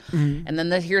Ed. Mm-hmm. And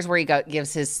then here's where he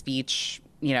gives his speech,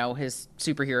 his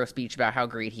superhero speech about how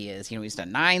great he is. He's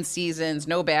done 9 seasons,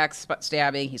 no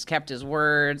backstabbing. He's kept his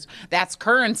words. That's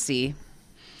currency.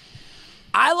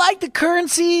 I like the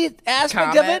currency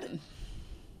aspect of it.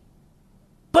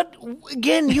 But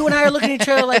again, you and I are looking at each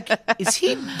other like, does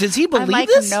he believe I'm like,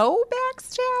 this? No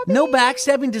backstabbing? No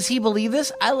backstabbing? Does he believe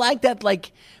this? I like that,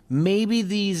 like, maybe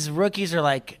these rookies are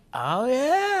like, oh,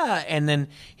 yeah. And then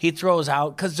he throws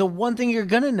out, because the one thing you're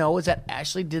going to know is that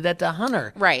Ashley did that to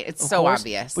Hunter. Right. It's so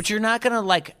obvious. But you're not going to,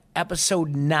 like,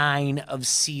 episode 9 of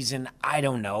season, I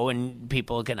don't know, and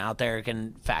people out there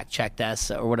can fact check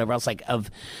this or whatever else, like,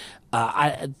 of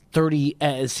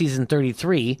season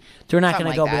 33, they're not going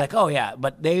to go be like, oh yeah,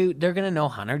 but they're going to know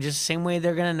Hunter just the same way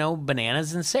they're going to know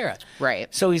Bananas and Sarah.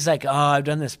 Right. So he's like, oh, I've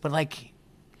done this, but like,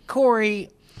 Corey,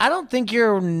 I don't think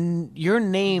your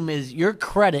name is, your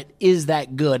credit is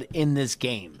that good in this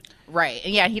game. Right.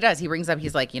 And yeah, he does. He brings up,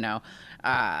 he's like,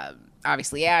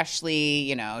 obviously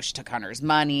Ashley, she took Hunter's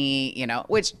money,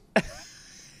 which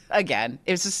again,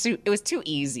 it was just it was too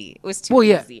easy. It was too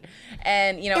easy.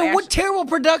 And and what terrible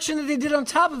production that they did on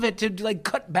top of it to like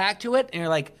cut back to it, and you're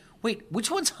like, wait, which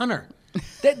one's Hunter?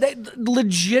 that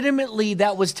legitimately,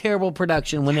 that was terrible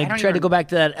production when they tried to go back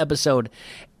to that episode.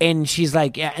 And she's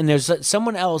like, yeah, and there's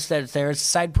someone else that's there,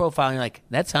 side profile, and you're like,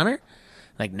 that's Hunter?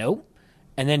 Like, nope.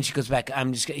 And then she goes back,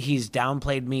 he's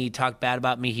downplayed me, talked bad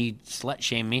about me, he slut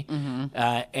shamed me. Mm-hmm.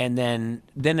 And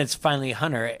then it's finally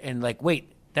Hunter, and like,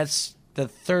 wait, that's the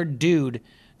third dude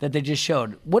that they just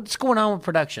showed. What's going on with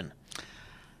production?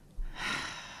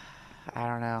 I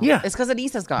don't know. Yeah. It's because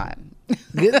Anissa's gone.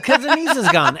 Because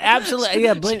Anissa's gone. Absolutely.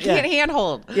 Yeah. She can't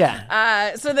handhold.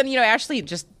 Yeah. So then, Ashley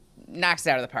just knocks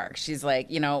it out of the park. She's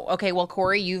like, okay, well,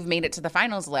 Corey, you've made it to the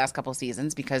finals the last couple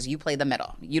seasons because you play the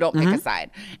middle. You don't pick a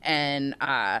side. And,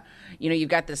 you've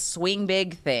got this swing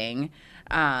big thing.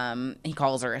 He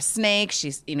calls her a snake.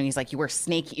 She's, he's like, you wear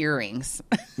snake earrings.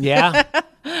 Yeah.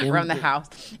 Around the house.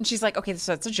 And she's like, okay,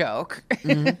 so that's a joke.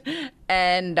 Mm-hmm.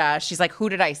 And she's like, who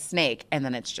did I snake? And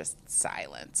then it's just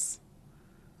silence.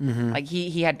 Mm-hmm. Like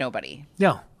he had nobody.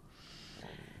 No.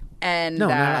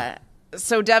 And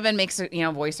so Devin makes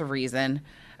a voice of reason.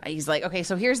 He's like, okay,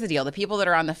 so here's the deal. The people that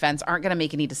are on the fence aren't going to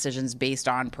make any decisions based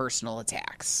on personal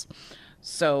attacks.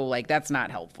 So, like, that's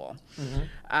not helpful. Mm-hmm.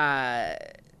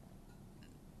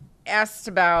 Asked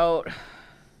about...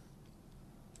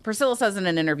 Priscilla says in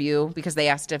an interview, because they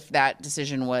asked if that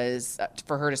decision was,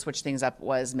 for her to switch things up,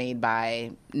 was made by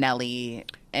Nellie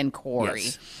and Corey.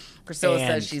 Yes. Priscilla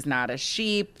says she's not a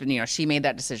sheep, and, she made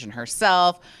that decision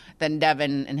herself. Then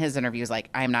Devin, in his interview, is like,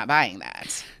 I'm not buying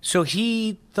that. So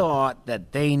he thought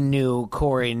that they knew,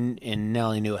 Corey and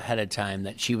Nellie knew ahead of time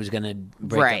that she was going to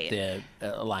break up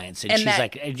the alliance. And she's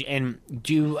like, and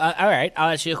do you, all right,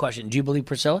 I'll ask you a question. Do you believe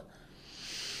Priscilla?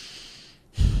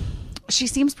 She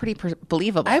seems pretty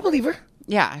believable. I believe her.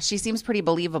 Yeah, she seems pretty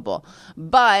believable.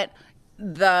 But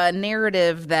the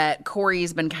narrative that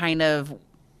Corey's been kind of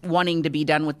wanting to be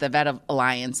done with the Vet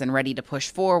Alliance and ready to push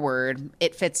forward,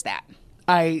 it fits that.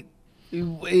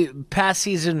 Past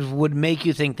seasons would make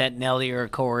you think that Nellie or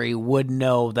Corey would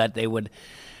know that they would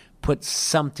put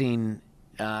something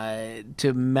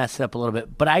to mess it up a little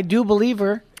bit. But I do believe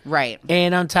her. Right.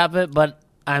 And on top of it, but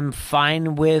I'm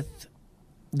fine with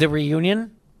the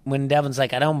reunion. When Devin's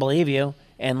like, I don't believe you,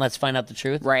 and let's find out the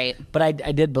truth. Right. But I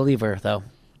did believe her, though.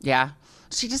 Yeah.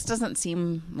 She just doesn't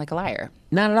seem like a liar.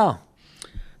 Not at all.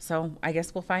 So I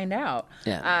guess we'll find out.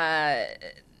 Yeah.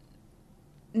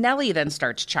 Nellie then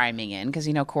starts chiming in, because,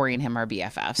 Corey and him are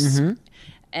BFFs. Mm-hmm.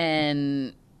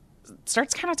 And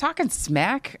starts kind of talking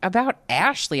smack about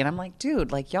Ashley. And I'm like,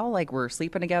 dude, like, y'all, like, were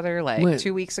sleeping together, like,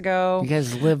 2 weeks ago. You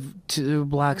guys live 2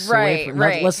 blocks away from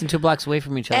less than 2 blocks away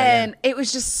from each other. And it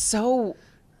was just so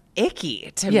icky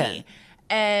to me.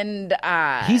 And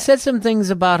he said some things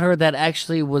about her that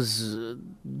actually was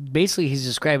basically he's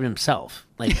describing himself.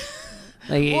 Like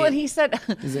well, and he said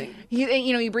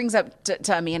he brings up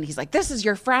to Amanda, he's like, this is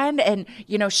your friend, and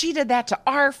she did that to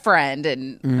our friend,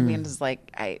 and Amanda's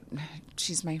like,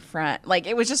 she's my friend. Like,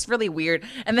 it was just really weird.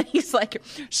 And then he's like,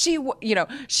 she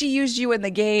used you in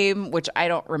the game, which I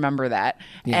don't remember that.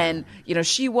 Yeah. And,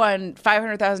 she won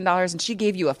 $500,000 and she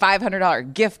gave you a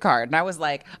 $500 gift card. And I was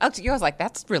like,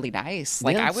 that's really nice.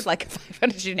 Like, yes. I would like a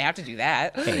 $500. She didn't have to do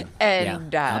that. Hey,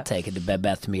 and I'll take it to Bed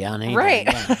Bath & Beyond. Anytime. Right.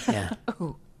 Yeah.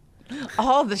 Ooh,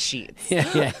 all the sheets.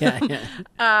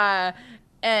 Yeah.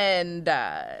 And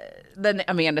then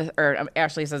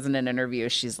Ashley says in an interview,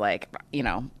 she's like,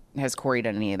 has Corey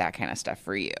done any of that kind of stuff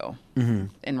for you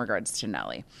in regards to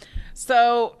Nellie?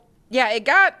 So, yeah, it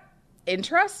got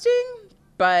interesting,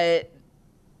 but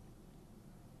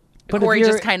Corey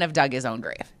just kind of dug his own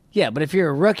grave. Yeah, but if you're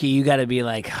a rookie, you got to be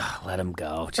like, let them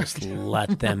go. Just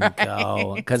let them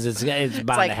go, because it's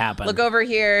bound to happen. Look over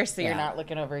here, so you're not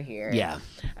looking over here. Yeah.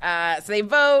 So they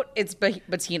vote. It's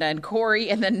Bettina and Corey,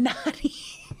 and then Nani.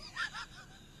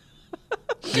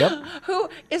 Yep. who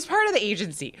is part of the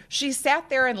agency. She sat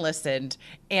there and listened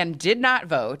and did not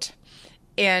vote.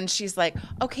 And she's like,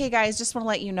 okay, guys, just want to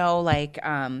let you know, like,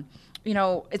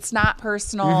 it's not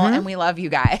personal and we love you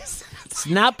guys. It's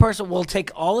not personal. We'll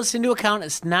take all this into account.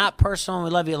 It's not personal. We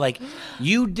love you. Like,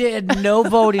 you did no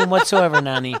voting whatsoever,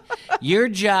 Nani. Your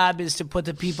job is to put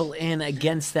the people in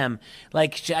against them.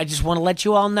 Like, I just want to let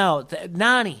you all know,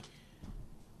 Nani,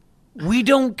 we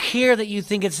don't care that you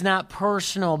think it's not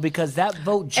personal because that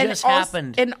vote just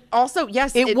happened. And also,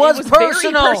 yes, it was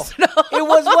personal. Very personal. It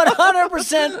was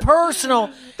 100%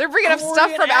 personal. They're bringing up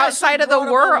stuff from outside of the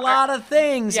world. A lot of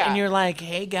things. Yeah. And you're like,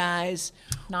 hey, guys.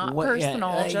 Not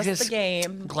personal, just the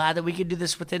game. Glad that we could do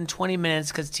this within 20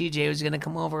 minutes because TJ was going to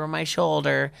come over my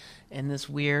shoulder in this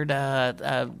weird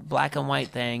black and white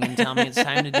thing and tell me it's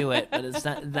time to do it. But it's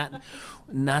not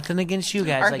nothing against you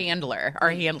guys. Our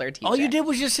handler TJ. All you did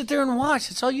was just sit there and watch.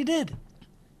 That's all you did.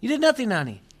 You did nothing,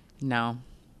 Nani. No.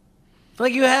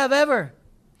 Like you have ever.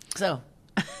 So.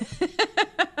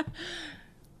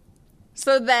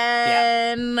 So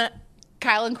then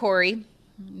Kyle and Corey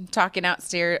talking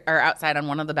outside on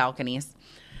one of the balconies.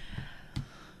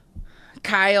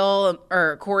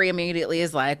 Corey immediately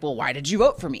is like, well, why did you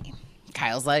vote for me?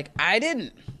 Kyle's like, I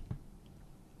didn't.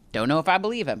 Don't know if I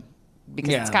believe him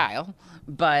because it's Kyle.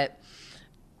 But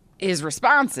his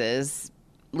responses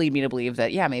lead me to believe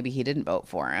that, yeah, maybe he didn't vote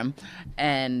for him.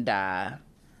 And,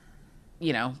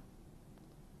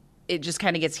 it just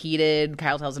kind of gets heated.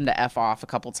 Kyle tells him to F off a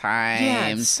couple times. Yeah,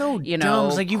 it's so dumb.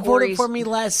 It's like, you voted for me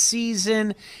last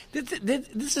season.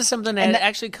 This is something that had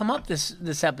actually come up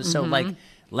this episode. Like,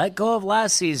 let go of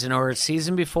last season or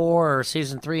season before or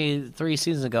season three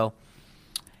seasons ago.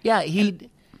 Yeah, he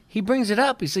brings it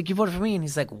up. He's like, you voted for me. And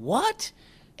he's like, what?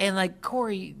 And, like,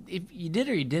 Corey, if you did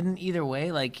or you didn't, either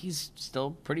way, like, he's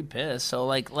still pretty pissed. So,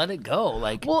 like, let it go.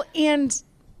 Like, well, and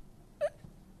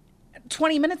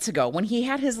 20 minutes ago when he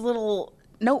had his little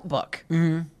notebook,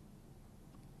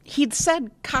 he'd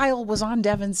said Kyle was on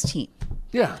Devin's team.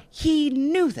 Yeah. He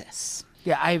knew this.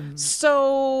 Yeah,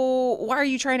 So why are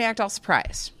you trying to act all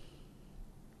surprised?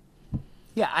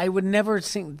 Yeah, I would never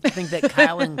think that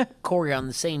Kyle and Corey are on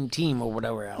the same team or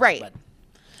whatever else. Right. But,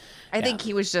 I think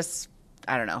he was just,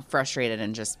 I don't know, frustrated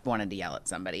and just wanted to yell at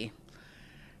somebody.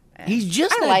 He's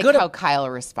just I not like good how at, Kyle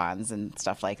responds and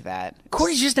stuff like that.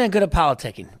 Corey's just not good at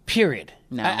politicking, period.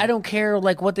 No. I don't care,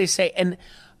 like, what they say. And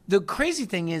the crazy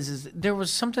thing is there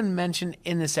was something mentioned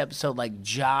in this episode, like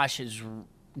Josh has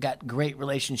got great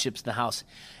relationships in the house.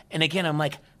 And again, I'm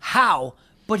like, how?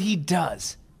 But he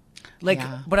does. Like,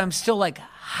 but I'm still like,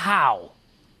 how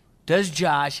does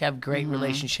Josh have great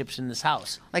relationships in this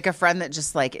house? Like a friend that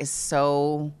just, like, is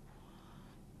so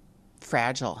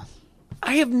fragile.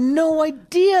 I have no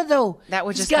idea, though. That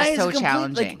would just be so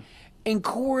challenging. Like, and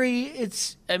Corey,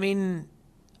 I mean,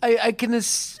 I can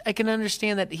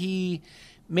understand that he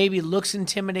maybe looks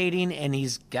intimidating and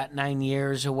he's got 9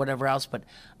 years or whatever else, but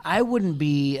I wouldn't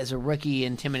be, as a rookie,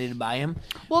 intimidated by him.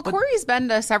 Well, Corey's been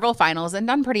to several finals and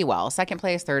done pretty well. Second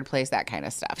place, third place, that kind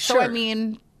of stuff. Sure. So, I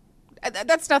mean,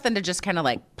 that's nothing to just kind of,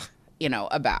 like,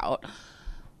 about.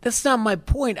 That's not my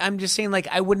point. I'm just saying, like,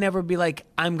 I would never be like,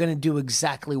 I'm going to do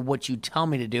exactly what you tell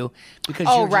me to do because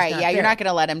you're just not there. You're not going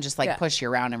to let him just, like, push you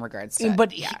around in regards to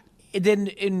But then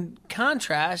in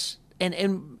contrast,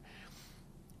 and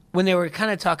when they were kind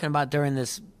of talking about during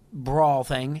this brawl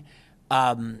thing,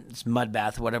 this mud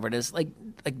bath, whatever it is, like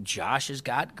Josh has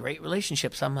got great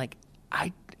relationships. I'm like,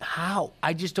 how?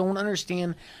 I just don't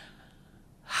understand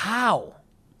how.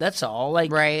 That's all.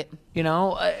 Like, right.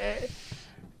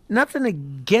 Nothing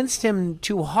against him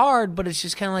too hard, but it's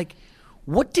just kind of like,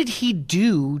 what did he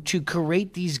do to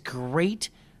create these great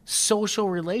social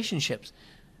relationships?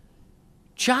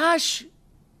 Josh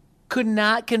could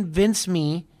not convince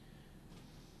me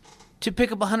to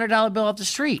pick up a $100 bill off the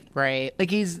street. Right.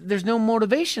 Like, there's no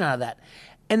motivation out of that.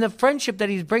 And the friendship that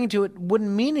he's bringing to it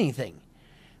wouldn't mean anything.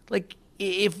 Like,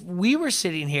 if we were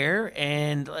sitting here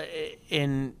and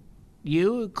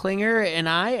you, Klinger, and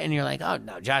I, and you're like, oh,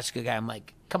 no, Josh is a good guy. I'm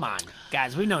like, come on,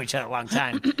 guys, we've known each other a long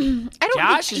time.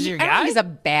 Josh is your guy? I don't think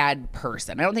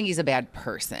he's a bad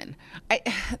person.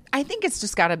 I think it's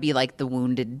just got to be like the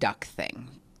wounded duck thing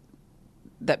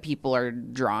that people are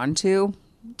drawn to.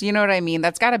 Do you know what I mean?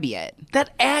 That's got to be it.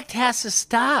 That act has to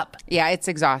stop. Yeah, it's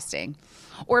exhausting.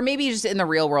 Or maybe just in the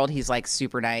real world, he's like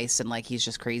super nice and like he's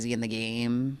just crazy in the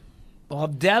game. Well,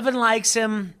 if Devin likes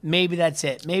him, maybe that's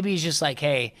it. Maybe he's just like,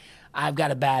 hey, I've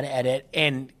got a bad edit,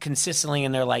 and consistently,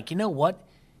 and they're like, you know what?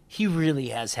 He really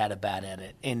has had a bad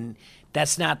edit, and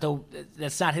that's not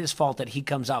his fault that he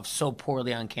comes off so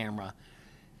poorly on camera.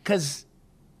 Because,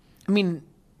 I mean,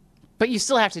 But you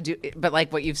still have to do, but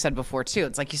like what you've said before too,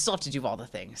 it's like you still have to do all the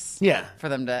things. Yeah. For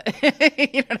them to,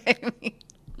 you know what I mean?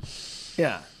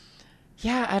 Yeah.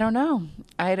 Yeah, I don't know.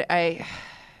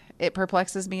 It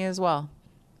perplexes me as well.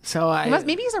 So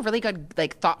maybe he's a really good,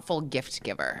 like, thoughtful gift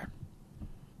giver.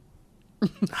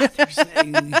 I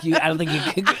don't think you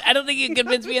can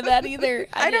convince me of that either.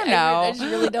 I don't know. I just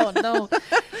really don't know.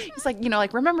 It's like,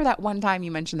 like, remember that one time you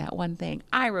mentioned that one thing?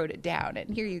 I wrote it down,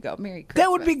 and here you go. Merry Christmas.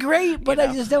 That would be great, but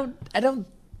I just don't.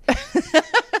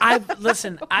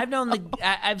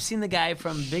 I've seen the guy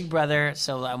from Big Brother,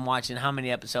 so I'm watching how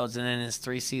many episodes and then his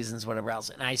 3 seasons, whatever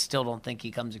else, and I still don't think he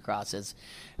comes across as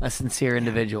a sincere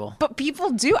individual. But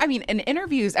people do. I mean, in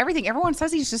interviews, everyone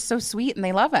says he's just so sweet and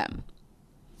they love him.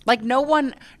 Like, no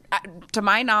one, to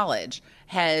my knowledge,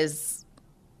 has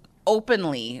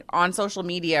openly on social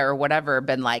media or whatever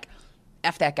been like,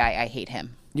 F that guy, I hate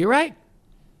him. You're right.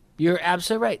 You're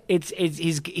absolutely right.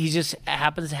 He just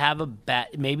happens to have a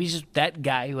bad. Maybe he's just that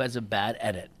guy who has a bad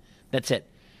edit. That's it.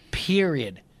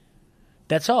 Period.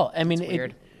 That's all. I mean, it's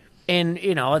weird.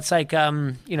 It's like you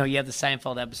have the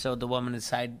Seinfeld episode. The woman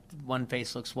inside one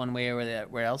face looks one way or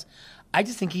where else. I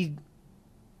just think he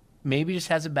maybe just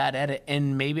has a bad edit,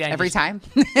 and maybe every time.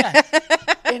 Yeah.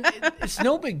 And it's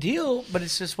no big deal, but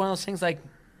it's just one of those things like,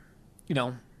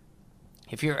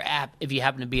 if you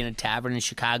happen to be in a tavern in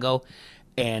Chicago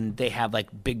and they have like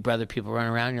Big Brother people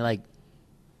running around, you're like,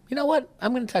 you know what?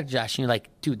 I'm going to talk to Josh. And you're like,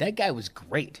 dude, that guy was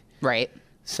great. Right.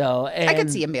 So I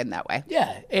could see him being that way.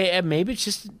 Yeah. And maybe it's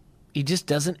just, he just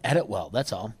doesn't edit well.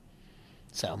 That's all.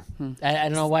 So I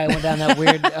don't know why I went down that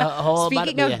weird hole.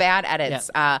 Speaking of bad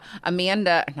edits, not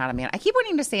Amanda. I keep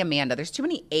wanting to say Amanda. There's too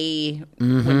many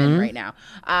women right now.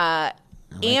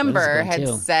 Amber had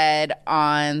said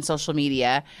on social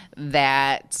media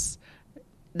that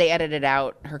they edited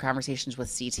out her conversations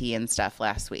with CT and stuff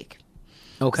last week.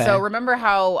 Okay. So remember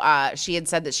how she had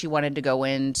said that she wanted to go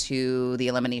into the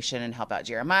elimination and help out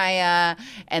Jeremiah,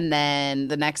 and then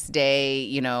the next day,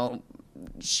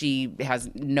 she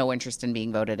has no interest in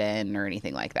being voted in or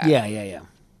anything like that. Yeah.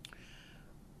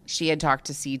 She had talked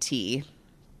to CT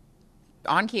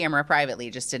on camera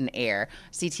privately, just didn't air.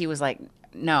 CT was like,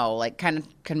 no, like kind of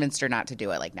convinced her not to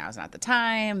do it. Like, now's not the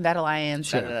time. That alliance.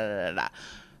 Sure.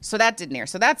 So that didn't air.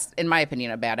 So that's, in my opinion,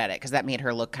 a bad edit because that made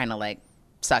her look kind of like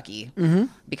sucky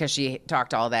because she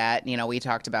talked all that. We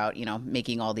talked about,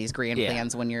 making all these grand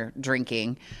plans when you're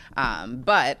drinking.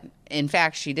 But in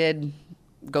fact, she did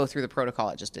go through the protocol.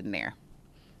 It just didn't air.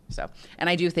 So, and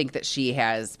I do think that she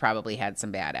has probably had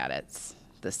some bad edits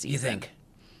this season. You think?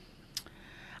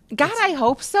 God, I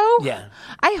hope so. Yeah.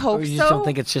 I hope so. Or you just don't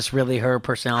think it's just really her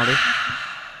personality?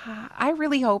 I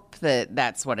really hope that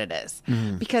that's what it is.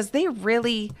 Because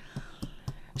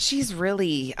she's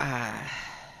really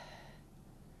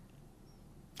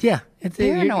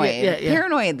paranoid.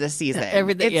 Paranoid this season.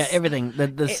 Everything.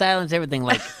 The silence, everything.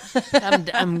 Like,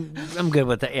 I'm good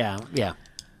with that. Yeah.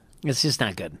 It's just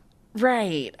not good.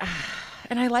 Right.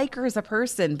 And I like her as a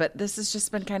person, but this has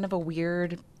just been kind of a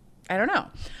weird, I don't know.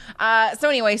 So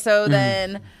anyway,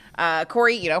 then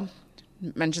Corey,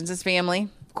 mentions his family.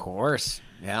 Of course.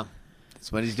 Yeah.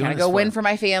 That's what he's doing. Gotta go win for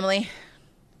my family.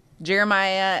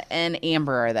 Jeremiah and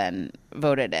Amber are then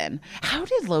voted in. How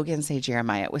did Logan say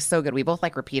Jeremiah? It was so good. We both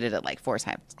repeated it 4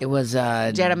 times. It was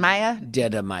Jedemiah.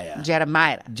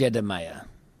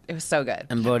 It was so good.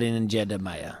 I'm voting in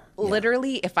Jedemiah.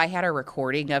 Literally, if I had a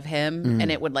recording of him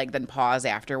and it would then pause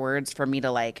afterwards for me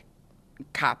to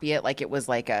copy it like it was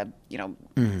like a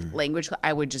language,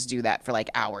 I would just do that for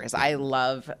hours. I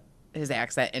love his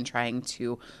accent and trying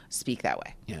to speak that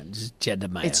way. Yeah, just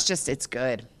Jedemiah. It's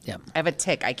good. Yeah. I have a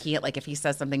tick. I can't, if he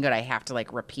says something good, I have to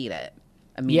repeat it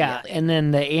immediately. Yeah, and then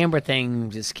the Amber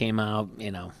thing just came out,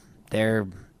 they're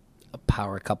a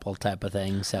power couple type of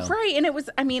thing. So right, and it was,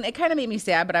 it kind of made me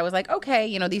sad, but I was like,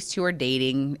 okay, these two are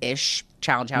dating-ish,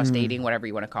 challenge house dating, whatever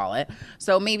you want to call it.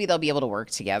 So maybe they'll be able to work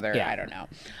together. Yeah. I don't know.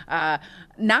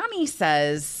 Nami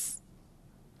says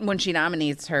when she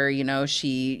nominates her,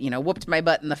 she, whooped my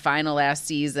butt in the final last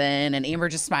season, and Amber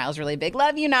just smiles really big.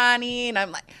 Love you, Nani. And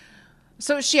I'm like,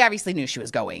 so she obviously knew she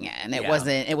was going in. It was,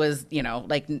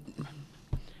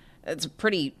 it's a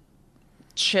pretty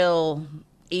chill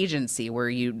agency where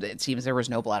it seems there was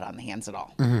no blood on the hands at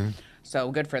all.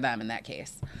 So good for them in that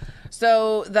case.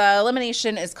 So the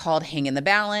elimination is called Hang in the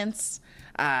Balance.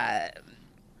 They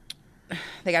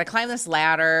got to climb this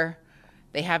ladder.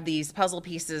 They have these puzzle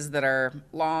pieces that are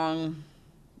long,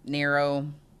 narrow.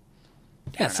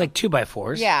 Yeah, it's like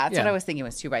 2x4s. Yeah, that's what I was thinking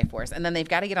was 2x4s. And then they've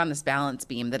got to get on this balance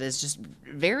beam that is just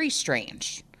very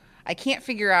strange. I can't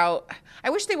figure out. I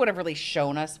wish they would have really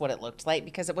shown us what it looked like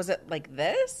because was it like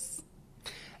this?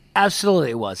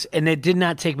 Absolutely, it was, and it did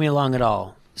not take me long at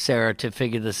all, Sarah, to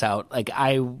figure this out. Like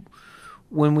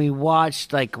when we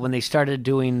watched, like when they started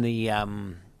doing the,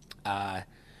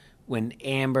 when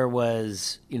Amber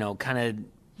was, kind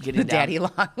of getting the daddy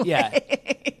long legs. Yeah,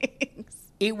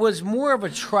 it was more of a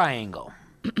triangle.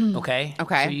 Okay.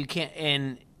 Okay. So you can't,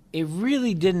 and it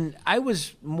really didn't. I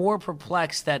was more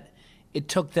perplexed that it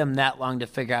took them that long to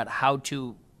figure out how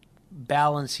to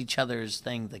balance each other's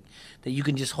thing, that you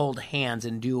can just hold hands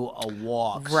and do a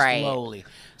walk slowly.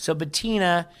 So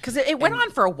Bettina, because it went on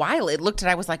for a while. It looked,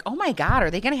 and I was like, oh my God, are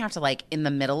they going to have to, like, in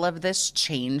the middle of this,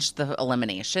 change the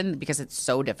elimination because it's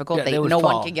so difficult? Yeah, no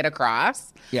one can get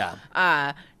across. Yeah.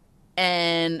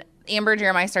 And Amber and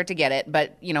Jeremiah start to get it,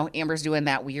 but Amber's doing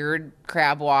that weird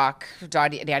crab walk,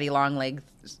 daddy long legs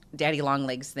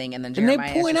thing, and then Jeremiah.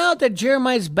 And they point out that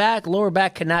Jeremiah's lower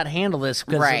back cannot handle this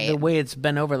because of the way it's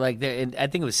been over. Like, I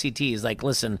think it was CT. He's like,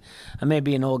 listen, I may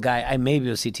be an old guy. Maybe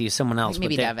it was CT, someone else.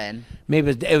 Maybe Devin.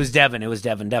 Maybe it was Devin. It was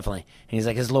Devin, definitely. And he's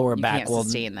like, his lower back will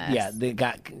sustain this. Yeah, the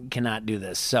guy cannot do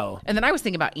this. So. And then I was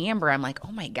thinking about Amber. I'm like,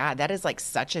 oh my God, that is like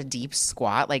such a deep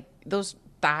squat. Like those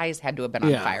thighs had to have been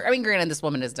on fire. I mean, granted, this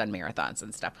woman has done marathons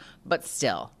and stuff, but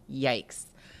still, yikes.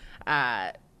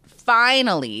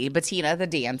 Finally, Bettina, the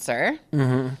dancer,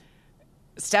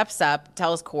 steps up,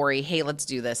 tells Corey, hey, let's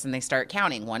do this. And they start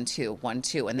counting 1, 2, 1,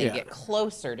 2. And they get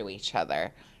closer to each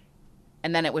other.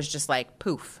 And then it was just like,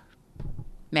 poof,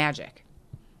 magic.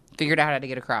 Figured out how to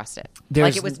get across it.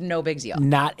 Like it was no big deal.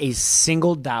 Not a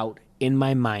single doubt in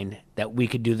my mind that we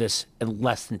could do this in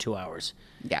less than 2 hours.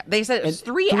 Yeah, they said it was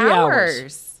 3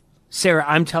 hours. Sarah,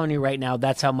 I'm telling you right now,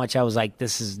 that's how much I was like,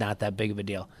 this is not that big of a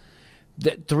deal.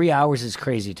 3 hours is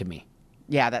crazy to me.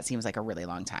 Yeah, that seems like a really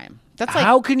long time. That's like,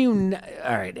 how can you?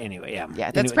 All right. Anyway, yeah. Yeah,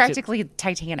 that's practically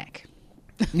Titanic.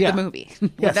 The movie.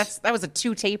 Yes. That was a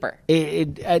 2-taper.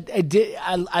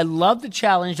 I love the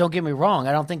challenge. Don't get me wrong.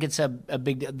 I don't think it's a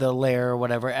big the lair or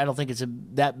whatever. I don't think it's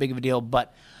that big of a deal.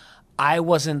 But I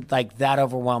wasn't like that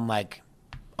overwhelmed. Like,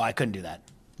 oh, I couldn't do that.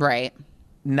 Right.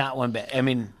 Not one bit. I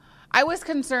mean, I was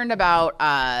concerned about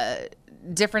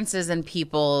differences in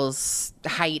people's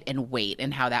height and weight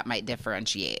and how that might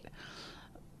differentiate.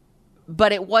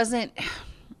 But it wasn't.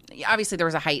 Obviously, there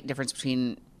was a height difference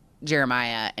between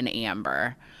Jeremiah and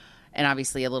Amber, and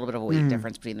obviously a little bit of a weight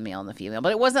difference between the male and the female.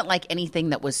 But it wasn't like anything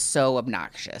that was so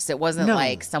obnoxious. It wasn't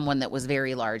like someone that was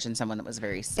very large and someone that was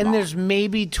very small. And there's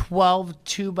maybe 12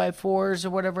 2x4s or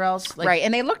whatever else. Like, right,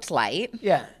 and they looked light.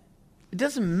 Yeah. It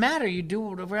doesn't matter. You do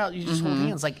whatever else. You just hold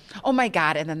hands. Like, oh my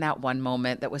God. And then that one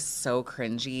moment that was so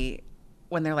cringy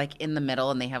when they're like in the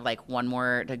middle and they have like one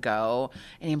more to go.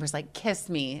 And Amber's like, kiss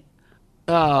me.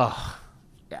 Oh,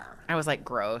 yeah. I was like,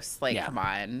 gross. Like, come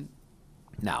on.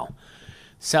 No.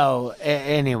 So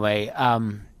anyway,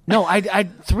 no, I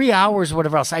 3 hours,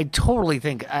 whatever else. I totally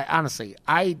think, honestly,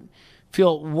 I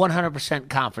feel 100%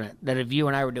 confident that if you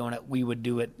and I were doing it, we would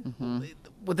do it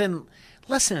within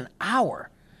less than an hour.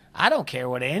 I don't care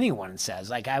what anyone says.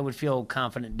 Like, I would feel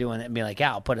confident doing it and be like,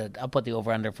 yeah, I'll put the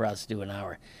over under for us to do an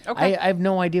hour. Okay. I have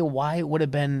no idea why it would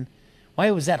have been, why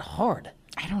it was that hard.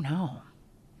 I don't know.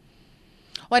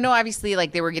 Well, I know obviously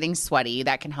like they were getting sweaty.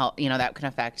 That can help, that can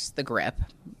affect the grip,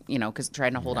 because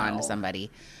trying to hold on to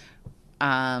somebody.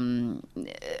 It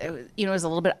was a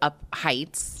little bit up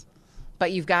heights,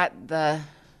 but you've got I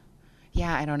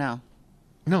don't know.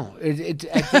 No, I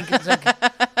think it's like,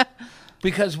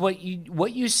 because what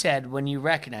you said when you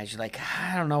recognized, you're like,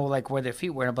 I don't know, like where their feet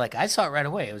were. And I'm like, I saw it right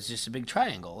away. It was just a big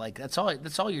triangle. Like that's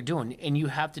all you're doing, and you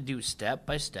have to do step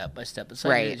by step by step. It's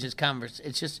like, right. It's just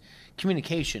it's just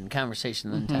communication,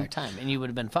 conversation the entire time, and you would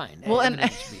have been fine. Well, and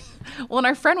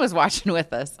our friend was watching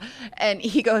with us, and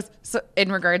he goes, so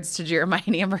in regards to Jeremiah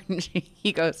and Amber,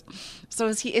 he goes, so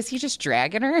is he just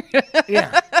dragging her?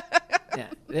 Yeah.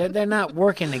 Yeah, they're not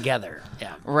working together.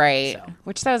 Yeah, right. So.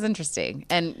 Which that was interesting.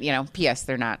 And P.S.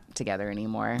 they're not together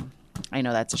anymore. I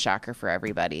know that's a shocker for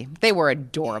everybody. They were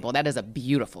adorable. That is a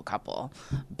beautiful couple.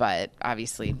 But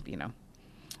obviously,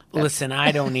 Listen,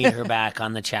 I don't need her back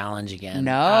on the challenge again.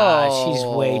 No, she's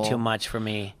way too much for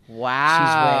me.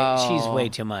 Wow, she's way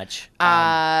too much.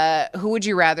 Who would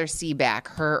you rather see back,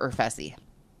 her or Fessy?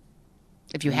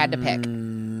 If you had to pick,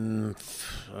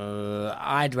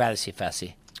 I'd rather see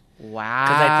Fessy. Wow.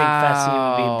 Because I think Fessy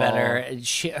would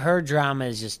be better. Her drama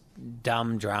is just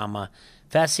dumb drama.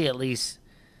 Fessy, at least,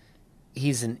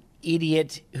 he's an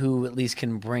idiot who at least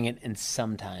can bring it in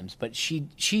sometimes. But she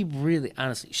really,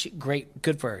 honestly, great,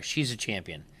 good for her. She's a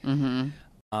champion. Mm-hmm.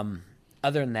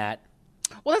 Other than that.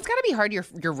 Well, that's got to be hard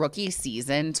your rookie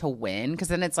season to win, because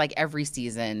then it's like every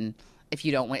season if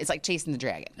you don't win. It's like chasing the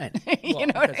dragon. You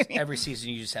know what I mean? Every season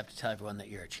you just have to tell everyone that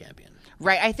you're a champion.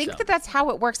 Right. I think that's how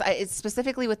it works. It's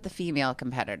specifically with the female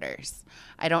competitors.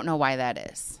 I don't know why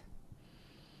that is.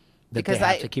 Because they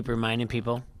have to keep reminding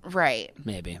people? Right.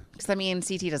 Maybe. Because, I mean,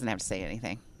 CT doesn't have to say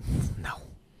anything.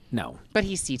 No. But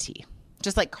he's CT.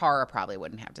 Just like Cara probably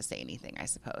wouldn't have to say anything, I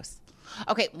suppose.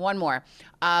 Okay, one more.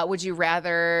 Would you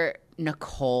rather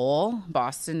Nicole,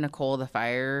 Boston Nicole, the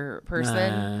fire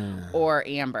person, or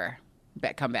Amber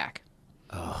come back?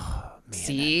 Oh, man.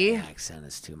 See? That accent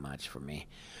is too much for me.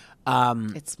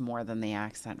 It's more than the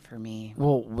accent for me.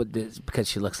 Well, because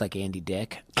she looks like Andy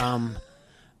Dick.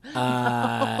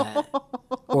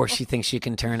 Or she thinks she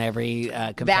can turn every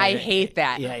competitor. I hate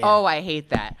that. Yeah. Oh, I hate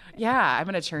that. Yeah, I'm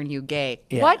going to turn you gay.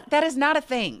 Yeah. What? That is not a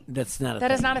thing. That's not a thing.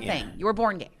 That is not a thing. You were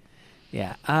born gay.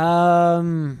 Yeah.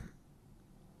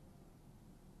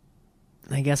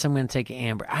 I guess I'm going to take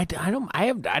Amber. I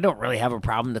don't really have a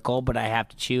problem, Nicole, but I have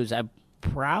to choose. I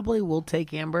probably will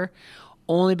take Amber,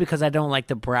 only because I don't like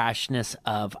the brashness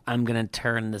of I'm going to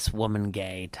turn this woman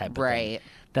gay type of thing. Right.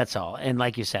 That's all. And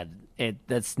like you said,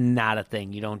 that's not a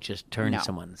thing. You don't just turn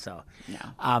someone. So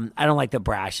I don't like the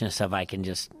brashness of I can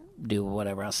just do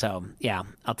whatever else. So yeah,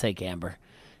 I'll take Amber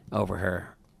over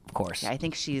her, of course. Yeah, I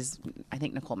think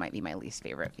Nicole might be my least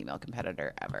favorite female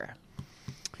competitor ever.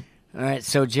 All right,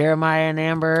 so Jeremiah and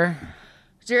Amber.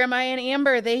 Jeremiah and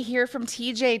Amber, they hear from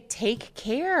TJ, take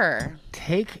care.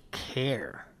 Take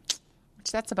care.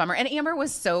 Which that's a bummer. And Amber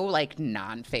was so like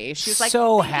non-phased. She was like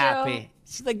so happy.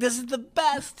 She's like, this is the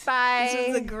best. Bye. This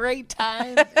is a great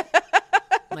time.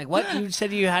 I'm like, what? You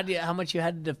said how much you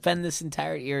had to defend this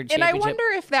entire year championship. And I wonder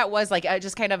if that was like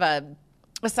just kind of a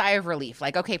sigh of relief.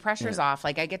 Like, okay, pressure's off.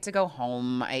 Like, I get to go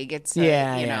home. I get to,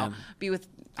 you know, be with,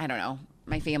 I don't know,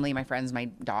 my family, my friends, my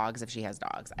dogs, if she has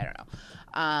dogs. I don't know.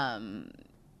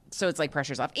 So it's like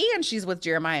pressure's off. And she's with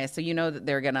Jeremiah. So you know that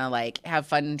they're going to like have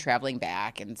fun traveling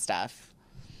back and stuff.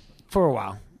 For a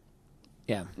while.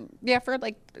 Yeah. Yeah, for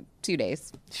like 2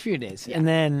 days. A few days. Yeah. And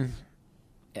then,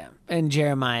 and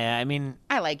Jeremiah, I mean.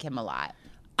 I like him a lot.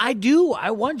 I do.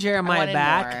 I want Jeremiah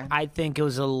back. More. I think it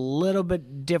was a little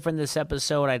bit different this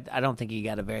episode. I don't think he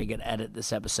got a very good edit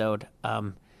this episode.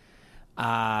 But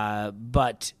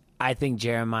I think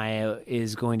Jeremiah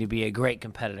is going to be a great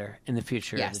competitor in the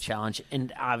future of the challenge.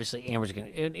 And obviously, Amber's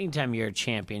going to, anytime you're a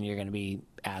champion, you're going to be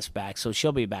asked back. So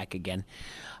she'll be back again.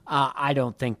 I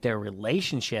don't think their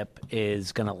relationship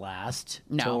is going to last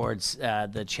towards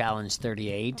the Challenge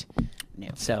 38. No.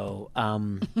 So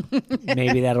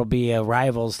maybe that'll be a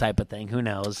rivals type of thing. Who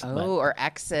knows? Oh, or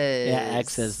exes. Yeah,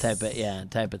 exes type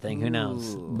of thing. Who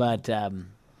knows? But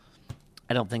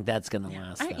I don't think that's going to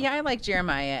last. I like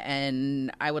Jeremiah,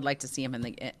 and I would like to see him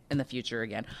in the future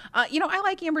again. I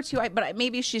like Amber too, but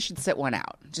maybe she should sit one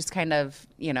out. Just kind of,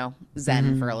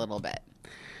 zen for a little bit.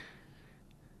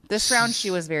 This round,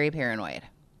 she was very paranoid.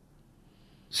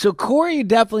 So Corey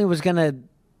definitely was going to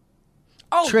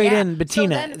trade in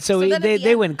Bettina. So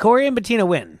they win. Corey and Bettina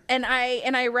win. And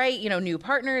I write, new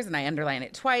partners, and I underline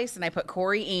it twice, and I put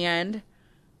Corey and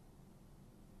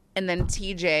then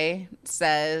TJ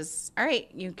says, all right,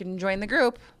 you can join the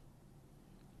group.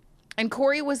 And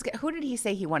Corey who did he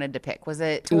say he wanted to pick? Was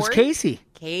it Tori? It was Casey.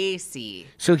 Casey.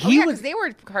 So because they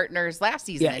were partners last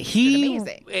season. Yeah,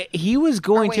 he was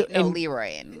going to. No,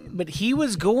 Leroy. But he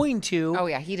was going to. Oh,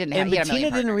 yeah, he didn't have. And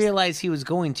Bettina didn't realize he was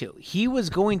going to. He was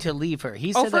going to leave her.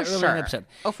 He said that earlier in the episode.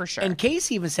 Oh, for sure. And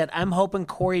Casey even said, I'm hoping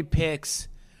Corey picks.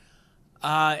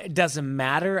 It doesn't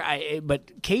matter.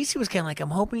 But Casey was kind of like,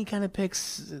 I'm hoping he kind of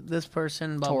picks this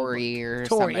person. Tori or Tori.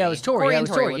 Somebody. Yeah, it was Tori. It was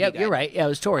Tori. Yeah, you're right. Yeah, it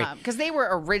was Tori. Because they were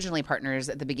originally partners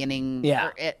at the beginning. Yeah.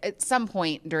 Or at some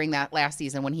point during that last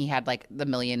season when he had like the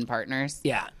million partners.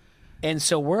 Yeah. And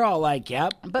so we're all like,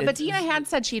 yep. But Bettina had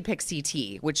said she'd pick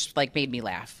CT, which like made me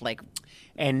laugh.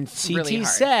 And CT really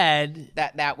said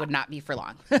that would not be for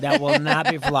long. That will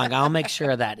not be for long. I'll make sure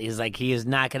of that. He's like, he is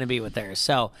not going to be with her.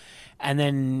 So, and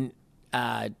then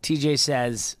TJ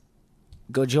says,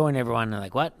 go join everyone. And they're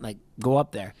like, what? Like, go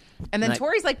up there. And then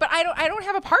Tori's like, but I don't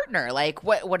have a partner. Like,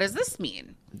 what does this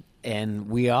mean? And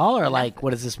we all are like,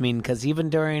 what does this mean? Because even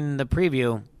during the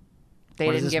preview, they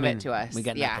didn't give it to us. We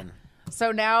got nothing.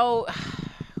 So now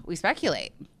we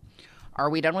speculate. Are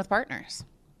we done with partners?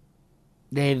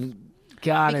 They've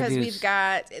got to do...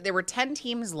 Because there were 10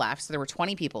 teams left, so there were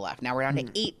 20 people left. Now we're down to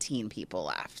 18 people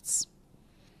left.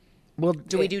 Well,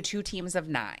 do we do 2 teams of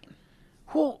 9?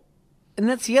 Well, and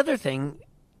that's the other thing.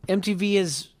 MTV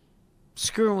is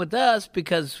screwing with us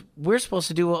because we're supposed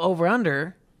to do an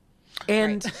over-under.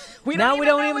 And we don't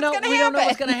even know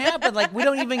what's going to happen. Like, we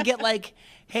don't even get like,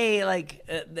 hey, like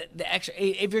the extra.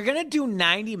 If you're going to do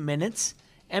 90 minutes,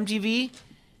 MTV,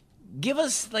 give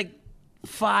us like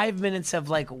 5 minutes of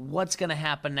like what's going to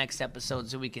happen next episode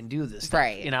so we can do this stuff,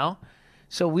 right? You know,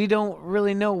 so we don't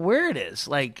really know where it is,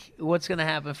 like what's going to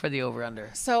happen for the over under.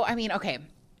 So I mean, okay,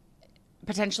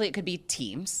 potentially it could be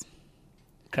teams.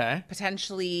 Okay.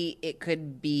 Potentially it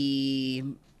could be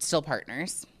still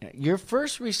partners. Your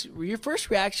first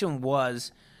reaction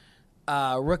was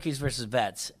rookies versus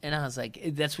vets, and I was like,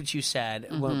 that's what you said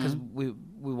because we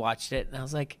watched it, and I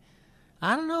was like,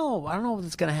 I don't know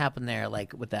what's going to happen there,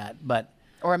 like with that, but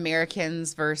or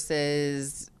Americans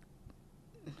versus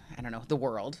I don't know, the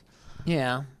world.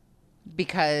 Yeah,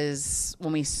 because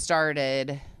when we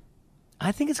started,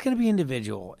 I think it's going to be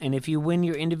individual, and if you win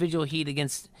your individual heat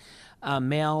against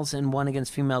males and one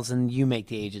against females, then you make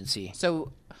the agency.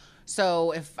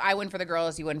 So if I win for the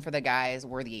girls, you win for the guys,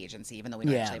 we're the agency, even though we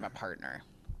don't actually have a partner.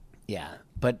 Yeah,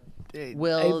 but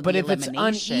but if it's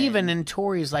uneven and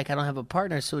Tori's like, I don't have a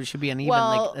partner, so it should be uneven.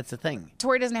 Well, like that's the thing.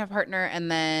 Tori doesn't have a partner,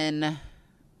 and then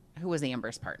who was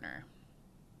Amber's partner?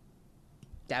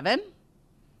 Devin.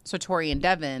 So Tori and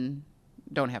Devin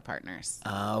don't have partners.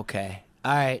 Okay.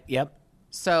 All right. Yep.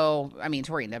 So I mean,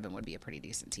 Tori and Devin would be a pretty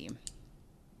decent team.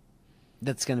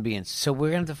 That's going to be so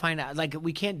we're going to have to find out. Like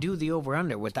we can't do the over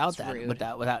under without that. Rude.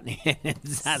 Without.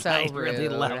 So I rude. really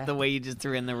love the way you just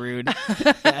threw in the rude.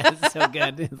 Yeah, it's so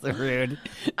good. It's the rude.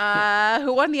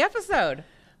 Who won the episode?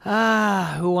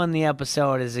 Who won the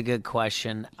episode is a good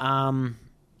question. I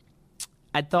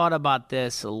thought about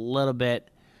this a little bit.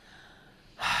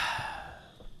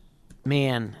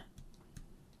 Man,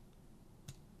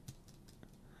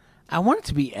 I want it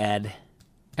to be Ed.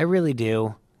 I really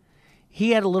do.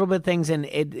 He had a little bit of things, and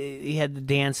he had the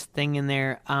dance thing in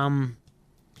there. But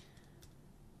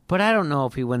I don't know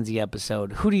if he wins the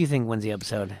episode. Who do you think wins the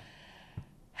episode?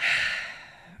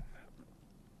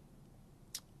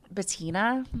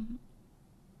 Bettina,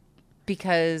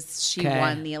 because she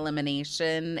won the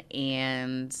elimination,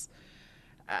 and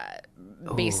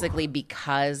basically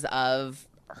because of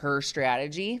her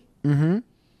strategy. Mm-hmm.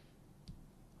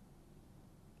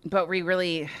 But we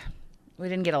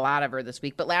didn't get a lot of her this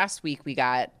week, but last week we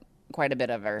got quite a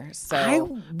bit of her. So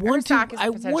her stock is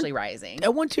potentially rising. I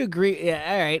want to agree. Yeah,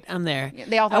 all right, I'm there.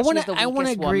 They all thought she was the weakest I want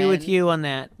to agree with you on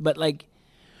that, but like,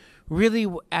 really,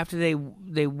 after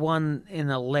they won in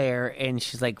the lair, and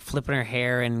she's like flipping her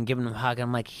hair and giving him a hug,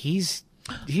 I'm like, he's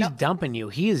dumping you.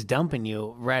 He is dumping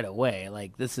you right away.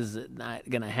 Like this is not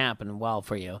gonna happen well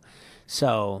for you.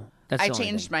 So that's. I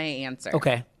changed my answer.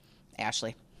 Okay,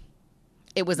 Ashley.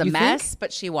 It was a mess,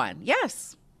 but she won.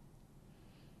 Yes.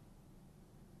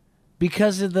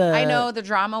 Because of I know the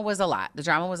drama was a lot.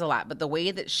 But the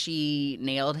way that she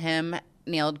nailed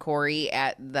Corey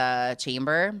at the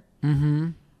chamber,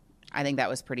 I think that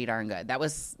was pretty darn good. That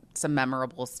was some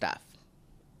memorable stuff.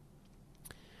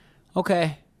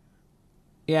 Okay.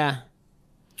 Yeah.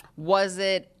 Was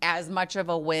it as much of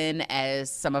a win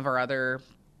as some of our other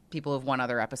people who've won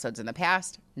other episodes in the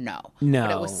past? No.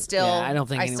 But it was still. Yeah,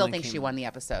 I still think she won the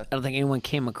episode. I don't think anyone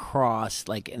came across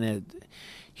like in a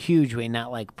huge way,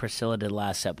 not like Priscilla did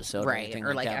last episode, right?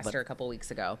 Or like that, Esther a couple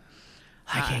weeks ago.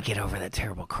 I can't get over that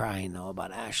terrible crying though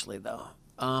about Ashley though.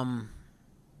 But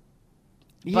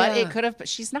it could have.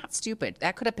 She's not stupid.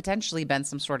 That could have potentially been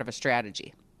some sort of a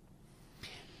strategy.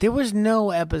 There was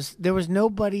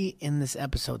nobody in this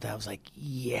episode that I was like,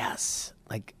 yes,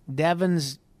 like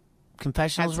Devin's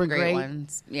confessionals were great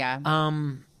ones. Yeah.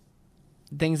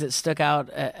 Things that stuck out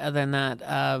other than that.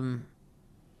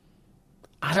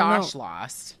 Josh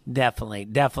lost.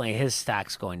 Definitely, his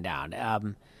stock's going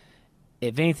down.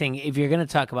 If anything, if you're going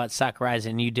to talk about stock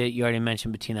rising, you already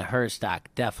mentioned Bettina. Her stock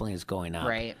definitely is going up.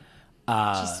 Right.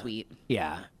 She's sweet.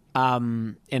 Yeah.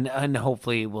 And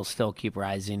hopefully we'll still keep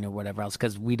rising or whatever else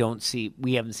because we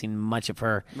haven't seen much of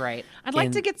her. Right. I'd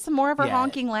like to get some more of her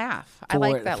honking laugh. I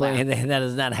like that laugh. That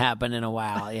has not happened in a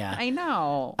while. Yeah. I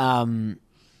know.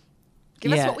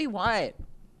 Give us what we want.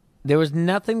 There was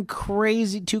nothing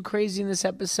too crazy in this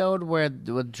episode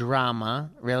with drama,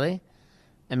 really.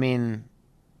 I mean,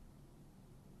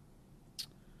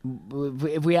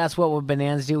 if we asked what would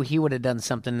Bananas do, he would have done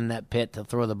something in that pit to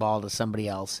throw the ball to somebody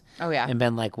else. Oh, yeah. And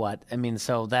been like, what? I mean,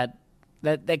 so that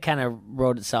kind of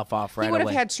wrote itself off right away. He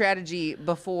would have had strategy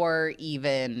before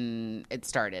even it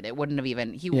started. It wouldn't have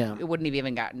even it wouldn't have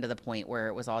even gotten to the point where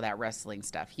it was all that wrestling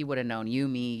stuff. He would have known you,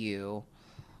 me, you.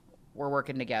 We're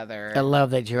working together. I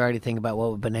love that you already think about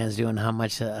what would Bananas do and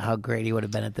how great he would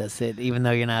have been at this. Even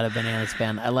though you're not a Bananas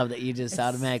fan, I love that you just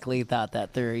automatically thought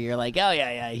that through. You're like, oh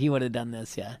yeah, he would have done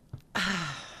this, yeah.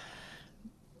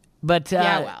 But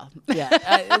yeah, well,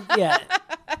 yeah.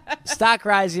 Stock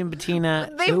rising,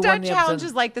 Bettina. They've done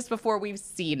challenges like this before. We've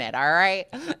seen it, all right?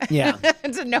 Yeah.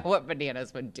 To know what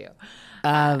bananas would do.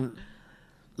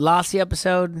 Lost the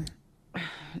episode.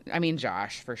 I mean,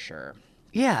 Josh, for sure.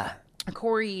 Yeah.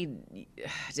 Corey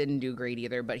didn't do great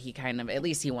either, but he at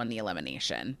least he won the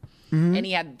elimination. Mm-hmm. And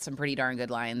he had some pretty darn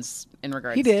good lines in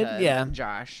regards to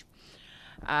Josh.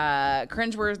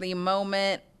 Cringeworthy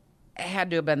moment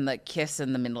had to have been the kiss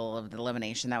in the middle of the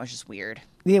elimination. That was just weird.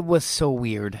 It was so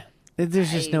weird.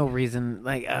 There's just no reason.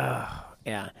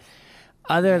 Yeah.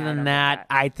 Other than that,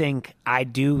 I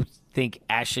do think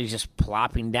Ashley's just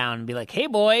plopping down and be like, "Hey,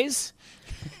 boys."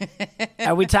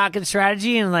 Are we talking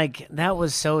strategy? And that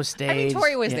was so staged. I mean,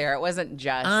 Tori was there. It wasn't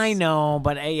just. I know,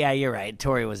 but yeah, you're right.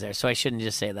 Tori was there, so I shouldn't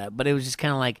just say that. But it was just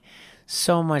kind of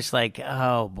so much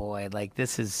oh boy,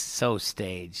 this is so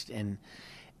staged. And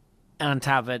on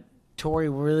top of it, Tori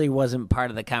really wasn't part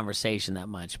of the conversation that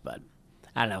much. But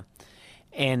I don't know.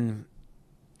 And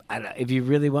I don't know if you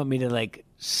really want me to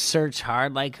search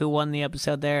hard who won the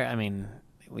episode there. I mean,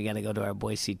 we got to go to our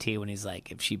boy CT when he's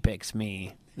like, if she picks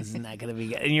me. Isn't that gonna be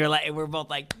good? And we're both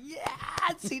yeah.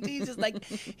 CT's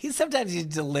just sometimes he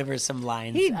delivers some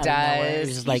lines. He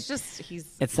does.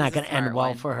 It's not gonna end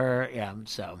well for her. Yeah.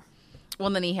 So. Well,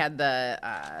 and then he had the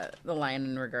line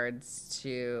in regards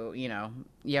to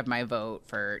you have my vote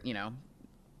for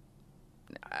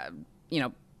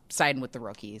siding with the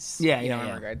rookies. Yeah.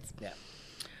 In regards. Yeah.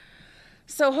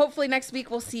 So hopefully next week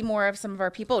we'll see more of some of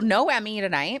our people. No Emmy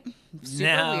tonight.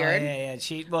 Super weird. Yeah.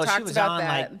 She was about on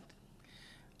that.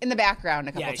 In the background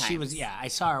a couple times. Yeah, she was. Yeah, I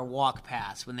saw her walk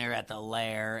past when they were at the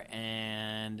lair,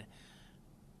 and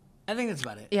I think that's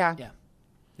about it. Yeah.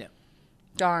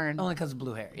 Darn. Only because of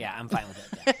blue hair. Yeah, I'm fine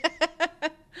with it.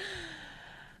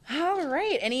 Yeah. All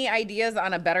right. Any ideas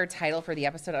on a better title for the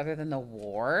episode other than the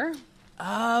war?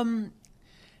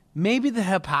 Maybe the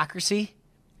hypocrisy.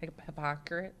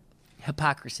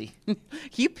 Hypocrisy.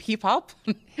 Hip hop?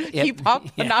 Hip hop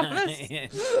anonymous?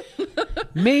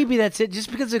 Maybe that's it.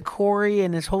 Just because of Corey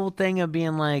and his whole thing of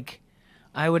being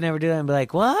I would never do that, and be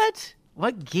what?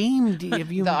 What game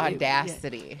have you... The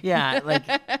audacity. Yeah,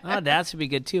 audacity would be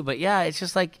good too. But yeah, it's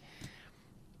just does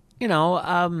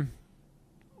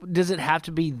it have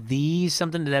to be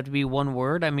something? Does it have to be one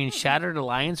word? I mean, Shattered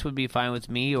Alliance would be fine with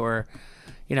me, or,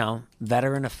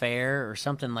 Veteran Affair or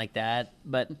something like that.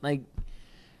 But I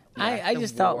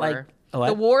just thought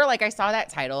the war, I saw that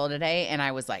title today and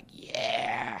I was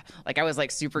yeah, I was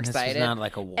super excited. This is not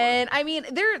like a war. And I mean,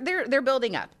 they're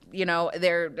building up,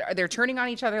 they're turning on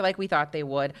each other like we thought they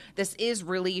would. This is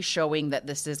really showing that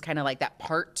this is kind of that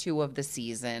part 2 of the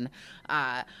season,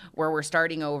 where we're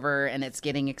starting over and it's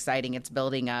getting exciting. It's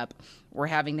building up. We're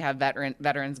having to have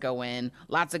veterans go in,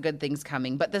 lots of good things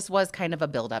coming, but this was kind of a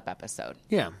build up episode.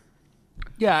 Yeah.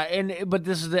 But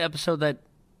this is the episode that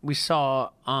we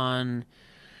saw on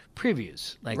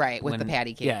previews, with the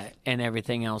patty cake, and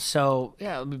everything else. So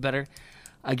it'll be better.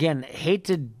 Again, hate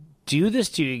to do this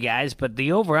to you guys, but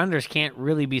the over-unders can't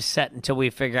really be set until we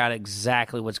figure out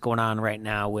exactly what's going on right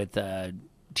now with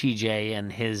TJ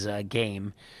and his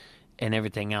game and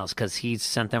everything else, because he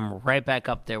sent them right back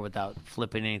up there without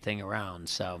flipping anything around.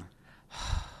 So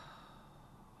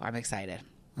I'm excited.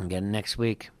 Again, next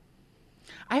week.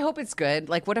 I hope it's good.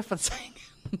 What if it's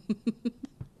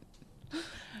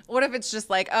what if it's just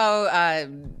we're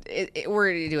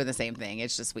doing the same thing?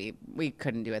 It's just we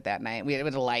couldn't do it that night. We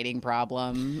had a lighting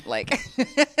problem.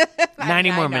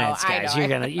 90 more minutes, guys. You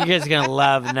guys are gonna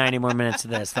love 90 more minutes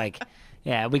of this.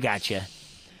 Yeah, we got you.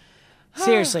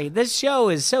 Seriously, this show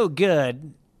is so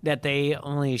good that they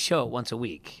only show it once a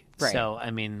week. Right. So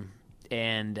I mean,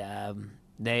 and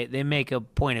they make a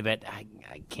point of it. I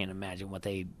can't imagine what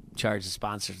they charge the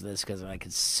sponsors for this, because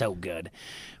it's so good.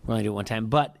 We're only doing it one time,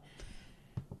 but.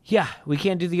 Yeah, we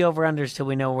can't do the over-unders till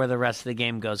we know where the rest of the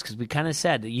game goes, because we kind of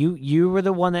said, you were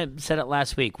the one that said it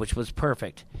last week, which was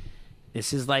perfect.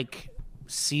 This is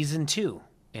season 2,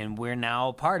 and we're now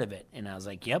a part of it. And I was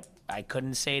yep, I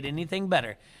couldn't say it anything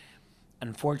better.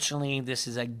 Unfortunately, this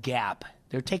is a gap.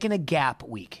 They're taking a gap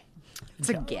week. It's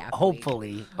a gap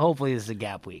Hopefully this is a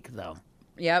gap week, though.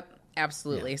 Yep,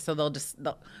 absolutely. Yeah. So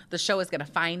the show is going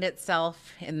to find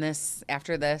itself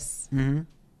after this. Mm-hmm.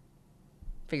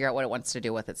 Figure out what it wants to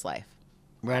do with its life.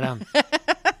 Right on.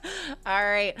 All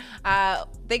right.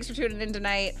 Thanks for tuning in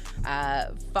tonight.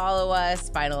 Follow us,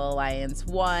 Final Alliance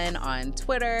 1 on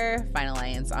Twitter, Final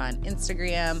Alliance on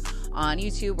Instagram, on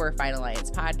YouTube, we're Final Alliance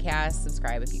Podcast.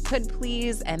 Subscribe if you could,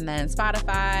 please. And then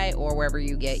Spotify or wherever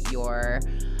you get your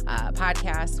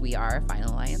podcasts, we are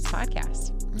Final Alliance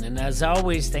Podcast. And as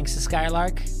always, thanks to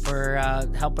Skylark for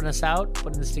helping us out,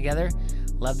 putting this together.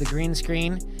 Love the green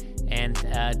screen. And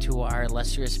to our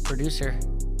illustrious producer,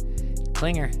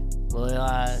 Klinger. We'll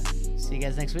see you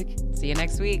guys next week. See you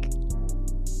next week.